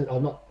sports. It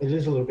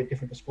is a little bit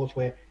different to sports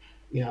where,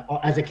 you know,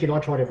 as a kid, I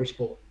tried every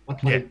sport. I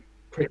played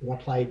cricket, I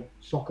played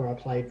soccer, I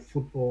played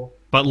football.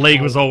 But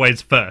league was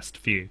always first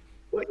for you.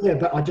 Well, yeah,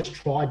 but I just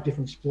tried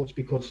different sports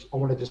because I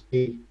wanted to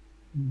see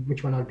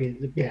which one I'd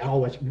be. Yeah,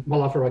 my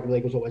love for rugby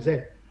league was always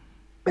there.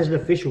 As an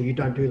official, you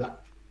don't do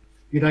that.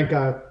 You don't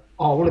go,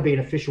 oh, I want to be an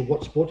official.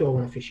 What sport do I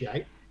want to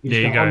officiate? You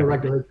just go, I'm a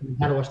rugby league.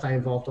 How do I stay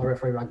involved? I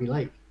referee rugby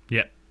league.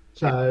 Yeah.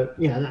 So,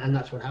 you know, and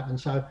that's what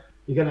happens. So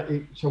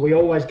so we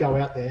always go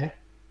out there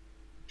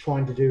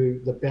trying to do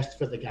the best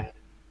for the game.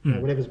 You know,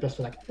 whatever's best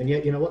for that game. And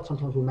yet, you know what?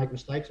 Sometimes we make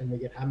mistakes and we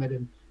get hammered,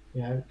 and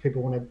you know,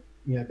 people want to,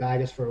 you know,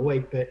 bag us for a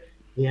week. But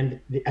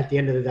at the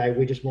end of the day,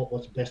 we just want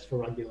what's best for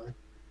rugby league.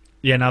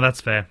 Yeah, no, that's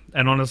fair.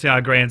 And honestly, I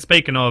agree. And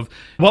speaking of,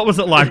 what was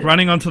it like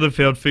running onto the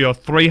field for your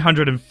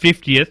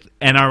 350th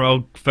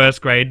NRL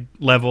first grade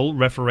level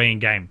refereeing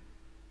game?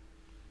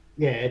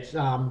 Yeah, it's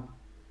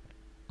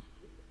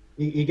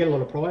you get a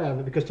lot of pride out of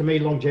it, because to me,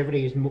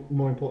 longevity is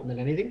more important than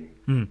anything.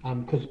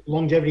 Because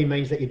longevity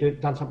means that you've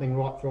done something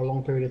right for a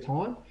long period of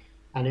time.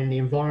 And in the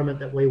environment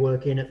that we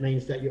work in, it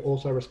means that you're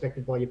also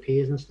respected by your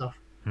peers and stuff.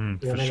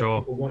 For sure.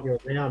 People want you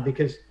around,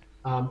 because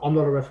I'm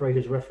not a referee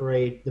who's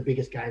refereed the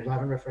biggest games. I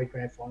haven't refereed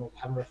grand finals.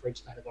 I haven't refereed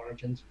state of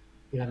origins.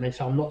 You know what I mean?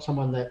 So I'm not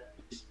someone that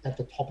is at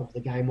the top of the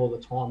game all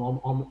the time.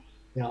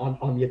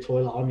 I'm your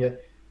toilet. I'm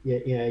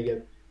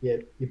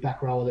your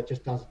back rower that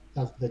just does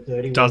the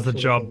dirty work. Does the sort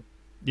of job. thing.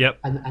 Yep.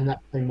 And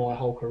that's been my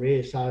whole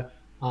career. So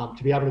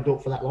to be able to do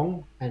it for that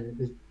long,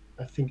 and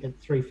I think at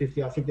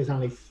 350, I think there's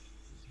only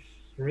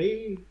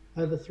 3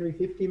 over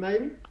 350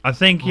 maybe. I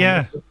think,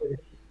 yeah.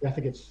 I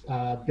think it's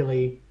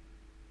Billy,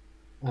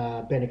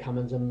 Benny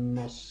Cummins and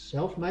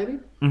myself maybe.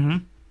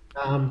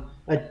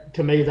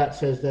 To me, that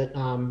says that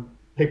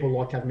people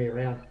like having me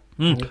around.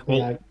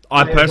 Well,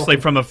 I personally,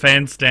 from a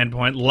fan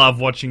standpoint, love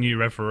watching you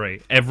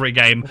referee every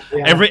game.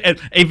 Yeah.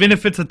 Even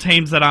if it's a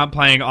teams that aren't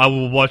playing, I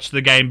will watch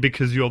the game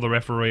because you're the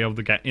referee of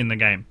the in the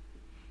game.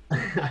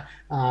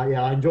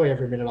 I enjoy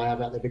every minute I have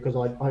out there because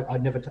I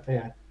never,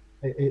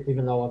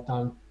 even though I've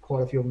done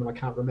quite a few of them and I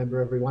can't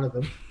remember every one of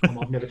them,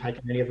 I've never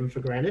taken any of them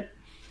for granted.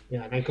 You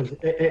know, because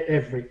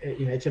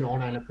it's an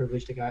honour and a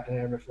privilege to go out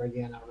there and referee the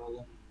NRL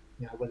level.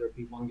 You know, whether it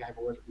be one game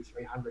or whether it be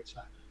 300.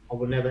 So I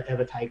will never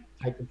ever take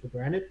them for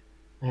granted.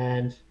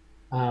 And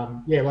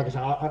like I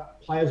say,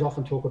 players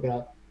often talk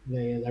about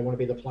they want to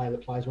be the player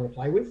that players want to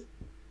play with,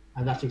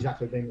 and that's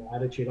exactly been my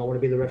attitude. I want to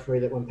be the referee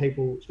that when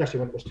people, especially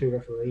when it was 2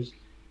 referees,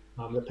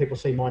 that people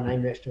see my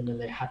name next to them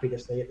and they're happy to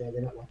see it there.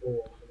 They're not like,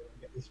 oh, I'm going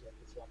to get this week.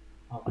 It's like,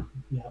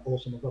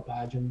 awesome, I've got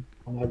badge and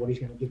I know what he's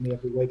going to give me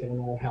every week and I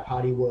know how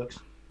hard he works.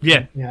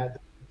 Yeah. The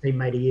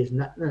teammate he is, and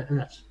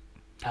that's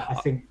I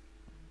think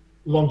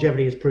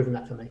longevity has proven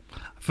that for me.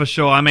 For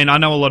sure. I mean, I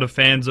know a lot of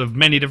fans of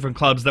many different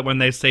clubs that when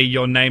they see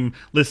your name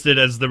listed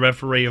as the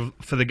referee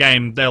for the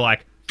game, they're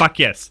like, fuck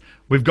yes,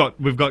 we've got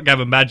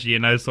Gavin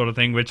Badgie, sort of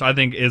thing, which I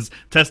think is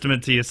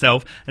testament to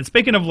yourself. And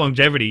speaking of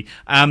longevity,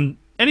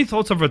 any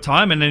thoughts of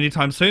retirement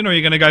anytime soon, or are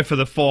you going to go for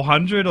the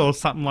 400 or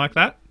something like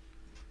that?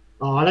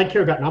 I don't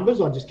care about numbers.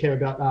 I just care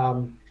about,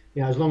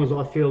 as long as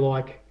I feel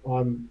like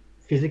I'm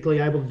physically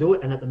able to do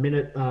it. And at the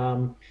minute,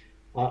 I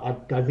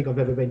don't think I've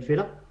ever been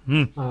fitter.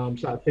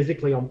 So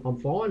physically, I'm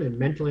fine, and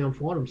mentally, I'm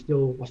fine. I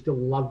still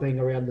love being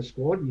around the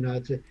squad.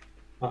 I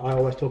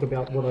always talk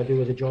about what I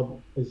do as a job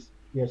is,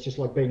 it's just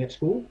like being at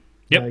school.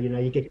 Yep.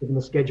 You get given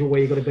a schedule where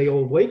you've got to be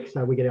all week.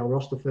 So we get our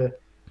roster for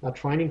our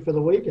training for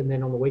the week, and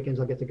then on the weekends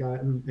I get to go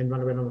and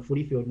run around on the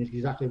footy field, and it's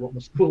exactly what my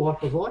school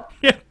life was like.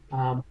 Yeah.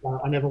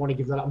 I never want to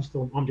give that up.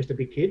 I'm just a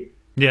big kid.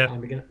 Yeah.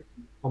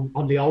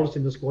 I'm the oldest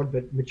in the squad,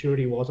 but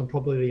maturity-wise, I'm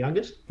probably the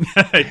youngest.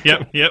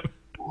 Yep.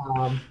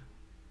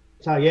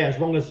 So yeah, as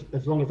long as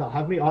they'll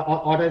have me,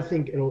 I don't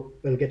think it'll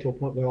get to a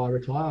point where I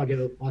retire.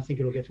 I think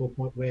it'll get to a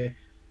point where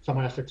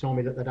someone has to tell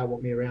me that they don't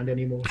want me around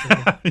anymore. So,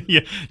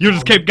 yeah, you'll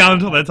just keep going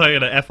until they tell you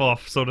to F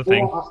off, sort of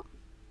thing.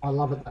 I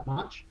love it that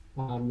much.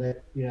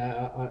 That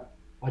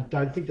I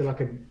don't think that I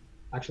could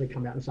actually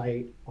come out and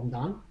say I'm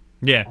done.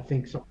 Yeah. I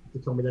think someone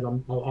has to tell me that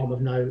I'm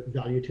of no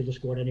value to the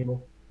squad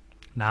anymore.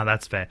 No,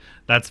 that's fair.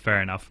 That's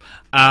fair enough.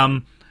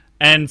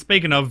 And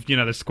speaking of,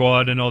 the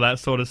squad and all that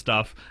sort of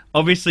stuff,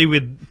 obviously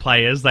with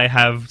players,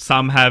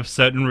 some have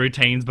certain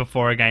routines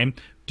before a game.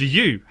 Do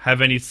you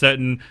have any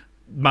certain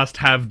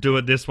must-have,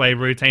 do-it-this-way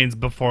routines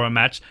before a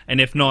match?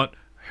 And if not,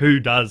 who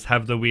does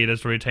have the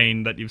weirdest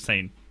routine that you've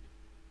seen?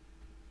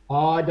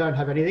 I don't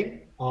have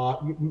anything.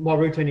 My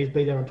routine is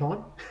be there on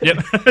time.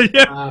 Yep.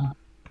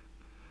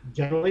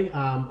 Generally,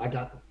 I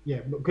don't.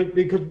 Yeah,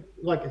 because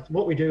like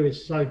what we do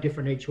is so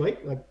different each week.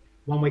 Like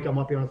one week I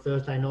might be on a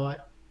Thursday night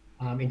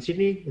in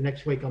Sydney. The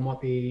next week I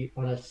might be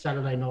on a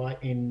Saturday night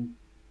in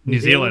New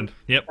Zealand.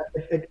 Yep.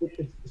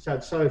 So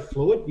it's so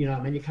fluid. You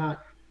can't.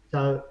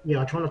 So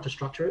I try not to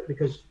structure it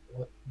because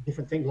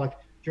different things like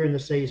during the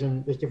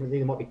season, there's different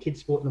things. There might be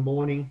kids sport in the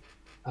morning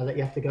that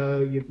you have to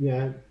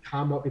go.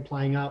 Car might be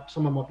playing up.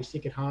 Someone might be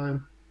sick at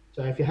home.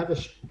 So if you have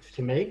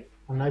to me,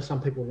 I know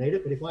some people need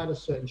it, but if I had a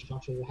certain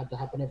structure that had to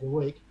happen every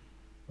week,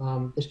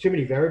 there's too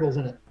many variables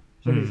in it.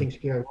 Too many things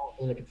can go wrong,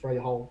 and it can throw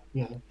your whole,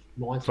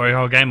 mindset. Throw your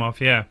whole game off,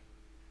 yeah.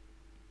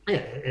 Yeah,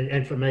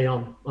 and for me,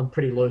 I'm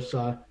pretty loose,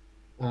 so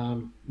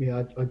I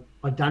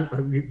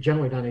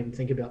generally don't even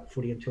think about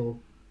footy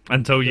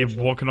until you're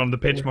walking on the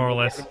pitch, more or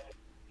less.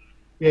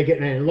 Yeah,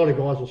 a lot of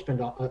guys will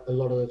spend a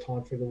lot of the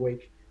time through the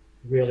week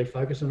really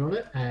focusing on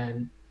it,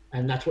 and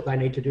that's what they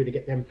need to do to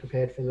get them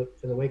prepared for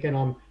the weekend.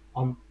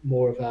 I'm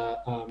more of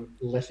a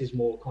less is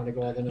more kind of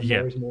guy than a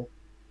more is more.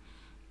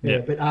 Yeah,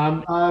 but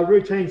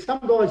routine. Some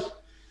guys,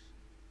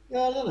 I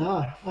don't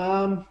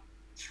know.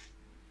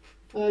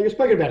 You've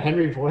spoken about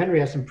Henry before. Henry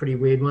has some pretty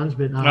weird ones,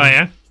 but oh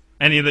yeah,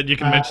 any that you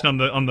can mention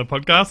on the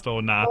podcast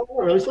or nah? Not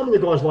really. Some of the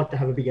guys like to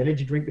have a big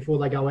energy drink before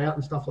they go out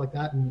and stuff like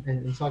that,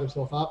 and psych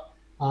themselves up.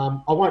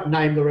 I won't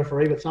name the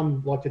referee, but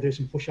some like to do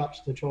some push-ups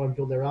to try and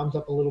build their arms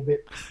up a little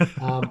bit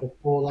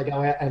before they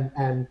go out,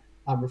 and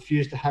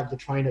refuse to have the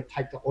trainer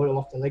take the oil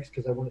off their legs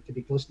because they want it to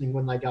be glistening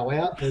when they go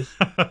out. There's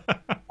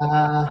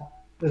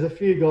a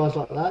few guys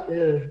like that.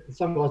 Yeah,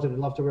 some guys that would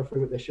love to referee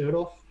with their shirt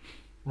off.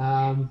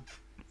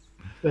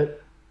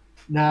 But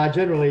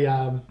generally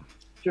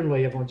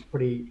everyone's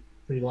pretty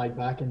laid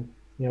back, and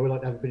we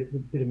like to have a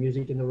bit of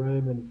music in the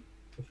room and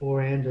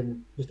beforehand,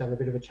 and just have a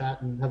bit of a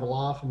chat and have a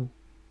laugh, and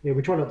yeah,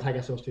 we try not to take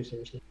ourselves too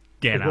seriously.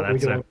 Yeah, no, What we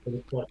that's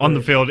do it. On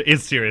the field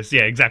is serious.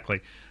 Yeah,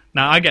 exactly.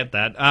 No, I get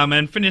that.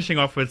 And finishing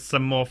off with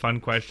some more fun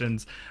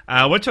questions.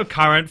 What's your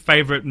current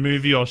favorite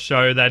movie or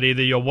show that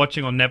either you're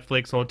watching on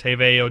Netflix or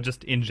TV or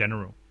just in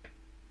general?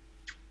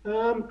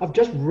 I've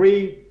just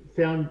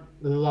found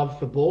the love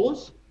for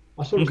Ballers.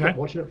 I sort of stopped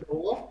watching it for a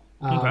while.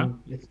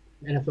 It's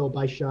an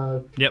NFL-based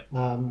show. Yep.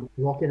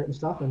 Rock in it and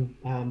stuff, and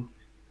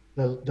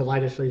the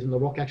latest season, The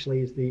Rock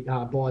actually is the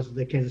buys of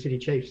the Kansas City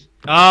Chiefs.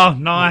 Oh,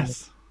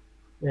 nice.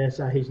 Yeah,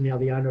 so he's now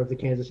the owner of the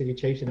Kansas City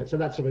Chiefs in it. So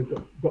that sort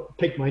of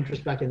piqued my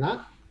interest back in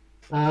that.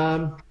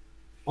 I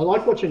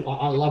love watching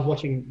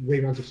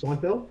reruns of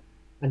Seinfeld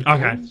and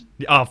Friends.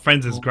 Oh,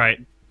 Friends is great.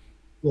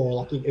 Yeah,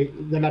 like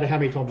no matter how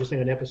many times you've seen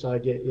an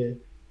episode, you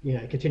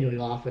continually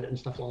laugh at it and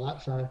stuff like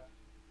that. So,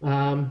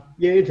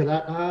 yeah, into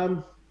that. I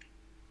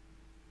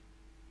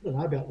don't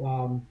know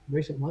about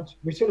recent ones.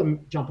 We sort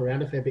of jump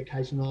around a fair bit,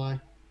 Case and I,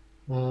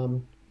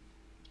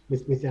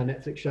 with our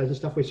Netflix shows and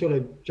stuff. We sort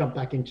of jump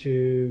back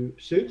into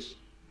Suits.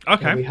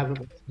 Okay. So we haven't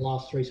watched the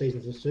last 3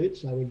 seasons of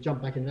Suits, so we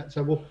jump back in that.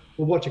 So we'll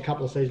watch a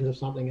couple of seasons of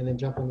something and then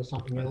jump on to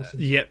something else.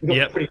 Yep.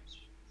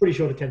 Pretty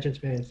short attention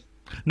spans.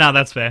 No,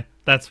 that's fair.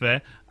 That's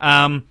fair.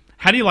 How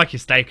do you like your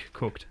steak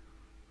cooked?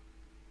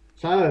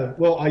 So,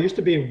 well, I used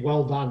to be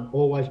well done,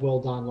 always well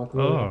done. Like,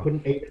 I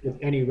couldn't eat it with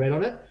any red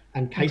on it.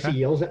 And Casey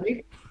yells at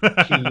me.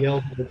 She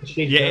yells.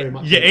 She's very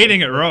much. You're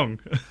eating it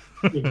wrong.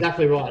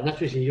 Exactly right. And that's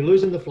what you're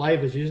losing the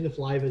flavors, using the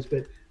flavors.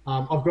 But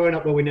I've grown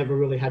up where we never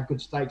really had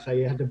good steak, so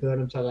you had to burn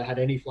them so they had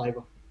any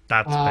flavor.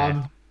 That's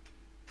bad.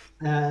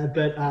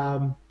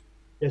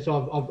 Yeah,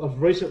 so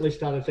I've recently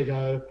started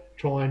to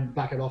try and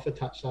back it off a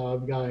touch. So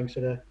I'm going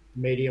sort of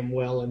medium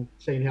well and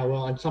seeing how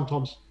well. And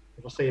sometimes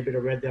if I see a bit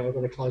of red there, I've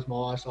got to close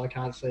my eyes so I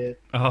can't see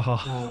it.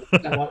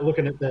 Like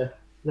looking at the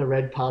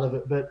red part of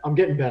it, but I'm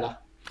getting better.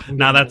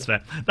 That's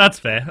fair. That's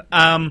fair.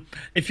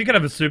 If you could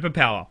have a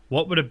superpower,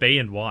 what would it be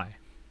and why?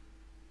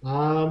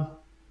 I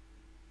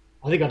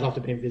think I'd love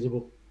to be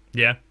invisible.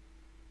 Yeah.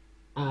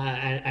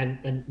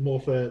 And more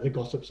for the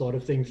gossip side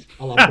of things.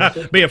 I love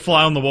gossip. Be a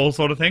fly on the wall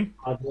sort of thing.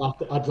 I'd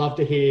love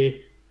to hear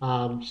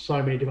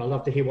so many different. I'd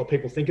love to hear what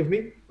people think of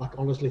me. Like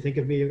honestly think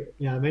of me. You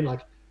know what I mean?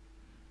 Like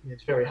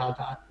it's very hard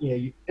to.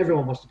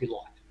 Everyone wants to be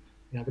liked.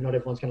 But not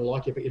everyone's going to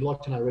like you. But you'd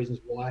like to know reasons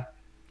why.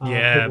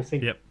 People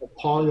think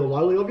highly or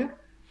lowly of you.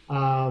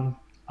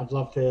 I'd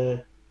love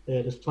to.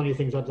 There's plenty of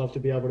things I'd love to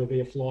be able to be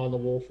a fly on the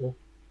wall for.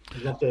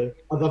 I'd love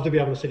to be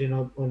able to sit in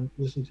and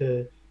listen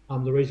to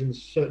the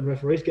reasons certain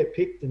referees get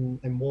picked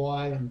and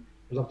why, and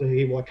I'd love to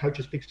hear why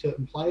coaches pick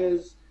certain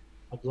players.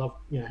 I'd love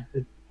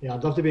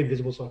to be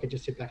invisible so I could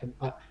just sit back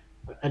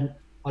and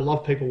I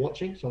love people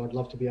watching, so I'd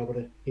love to be able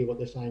to hear what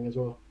they're saying as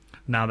well.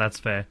 No, that's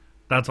fair.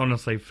 That's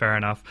honestly fair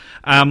enough.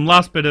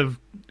 Last bit of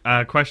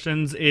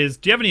questions is: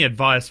 do you have any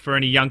advice for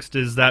any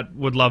youngsters that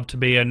would love to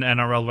be an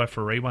NRL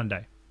referee one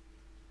day?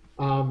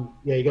 Yeah,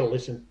 you got to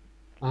listen.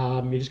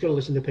 You just got to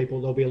listen to people.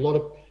 There'll be a lot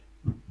of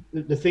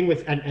the thing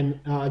with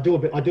I do a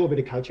bit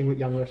of coaching with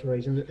young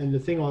referees, and the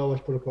thing I always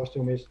put across to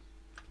them is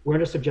we're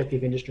in a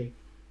subjective industry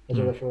as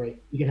a referee.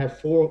 You can have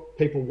 4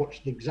 people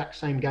watch the exact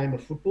same game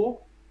of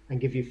football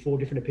and give you 4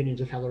 different opinions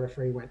of how the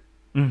referee went.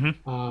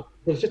 But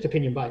it's just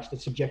opinion based.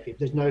 It's subjective.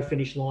 There's no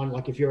finish line.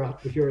 Like if you're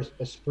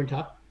a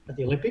sprinter at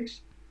the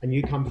Olympics and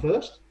you come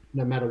first,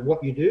 no matter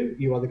what you do,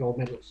 you are the gold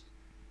medalist.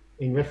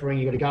 In refereeing,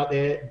 you got to go out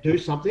there, do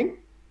something,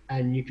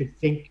 and you could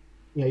think.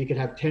 You could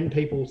have 10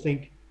 people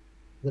think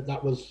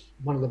that was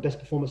one of the best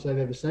performances they've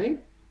ever seen,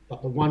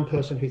 but the one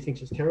person who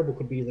thinks it's terrible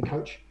could be the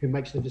coach who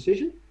makes the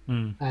decision,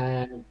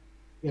 and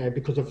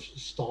because of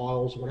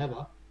styles,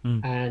 whatever,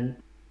 and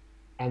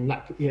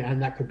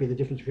that could be the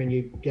difference between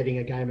you getting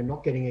a game and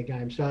not getting a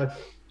game. So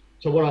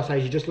what I say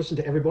is you just listen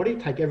to everybody,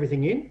 take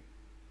everything in,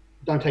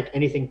 don't take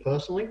anything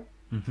personally,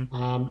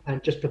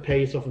 and just prepare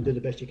yourself and do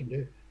the best you can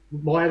do.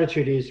 My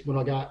attitude is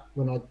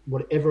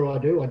whatever I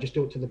do, I just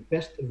do it to the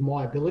best of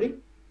my ability.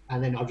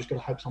 And then I've just got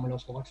to hope someone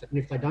else likes it. And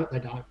if they don't, they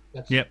don't.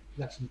 That's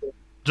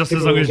just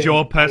as long as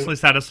you're personally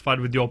satisfied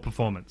with your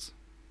performance.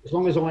 As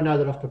long as I know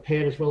that I've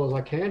prepared as well as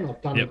I can,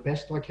 I've done the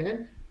best I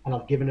can, and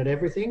I've given it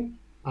everything.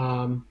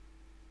 I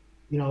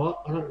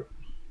don't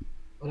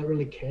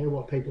really care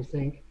what people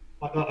think.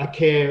 I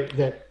care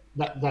that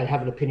they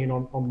have an opinion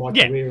on my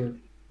career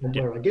and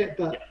where I get,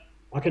 but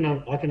I can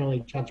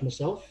only judge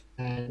myself,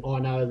 and I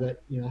know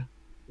that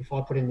if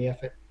I put in the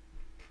effort.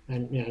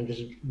 And this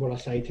is what I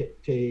say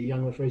to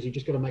young referees: you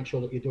just got to make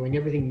sure that you're doing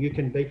everything you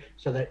can be,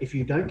 so that if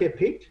you don't get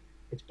picked,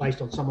 it's based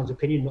on someone's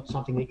opinion, not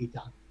something that you've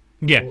done.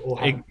 Yeah,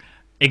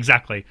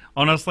 exactly.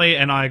 Honestly,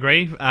 and I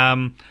agree.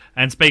 And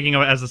speaking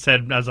of, as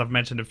I've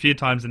mentioned a few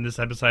times in this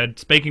episode,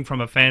 speaking from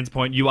a fan's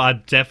point, you are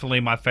definitely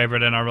my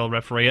favourite NRL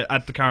referee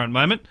at the current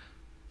moment.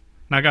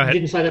 Now go ahead.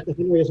 You didn't say that to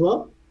Henry as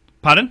well?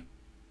 Pardon?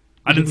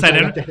 I didn't say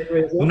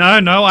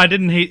that. No, I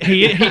didn't.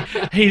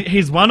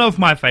 He's one of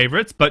my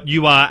favourites, but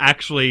you are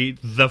actually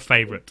the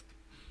favourite.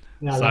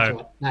 No, that's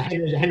right. No,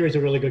 Henry's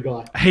a really good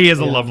guy. He is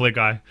a lovely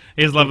guy.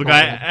 He is a lovely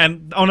guy.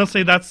 And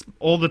honestly, that's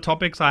all the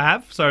topics I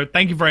have. So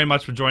thank you very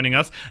much for joining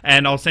us.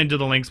 And I'll send you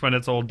the links when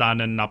it's all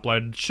done and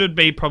uploaded. Should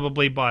be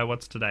probably by,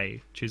 what's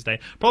today? Tuesday.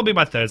 Probably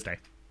by Thursday.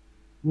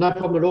 No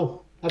problem at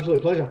all.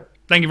 Absolute pleasure.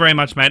 Thank you very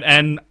much, mate.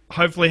 And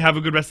hopefully have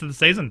a good rest of the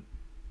season.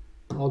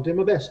 I'll do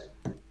my best.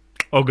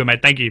 All good,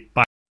 mate. Thank you. Bye.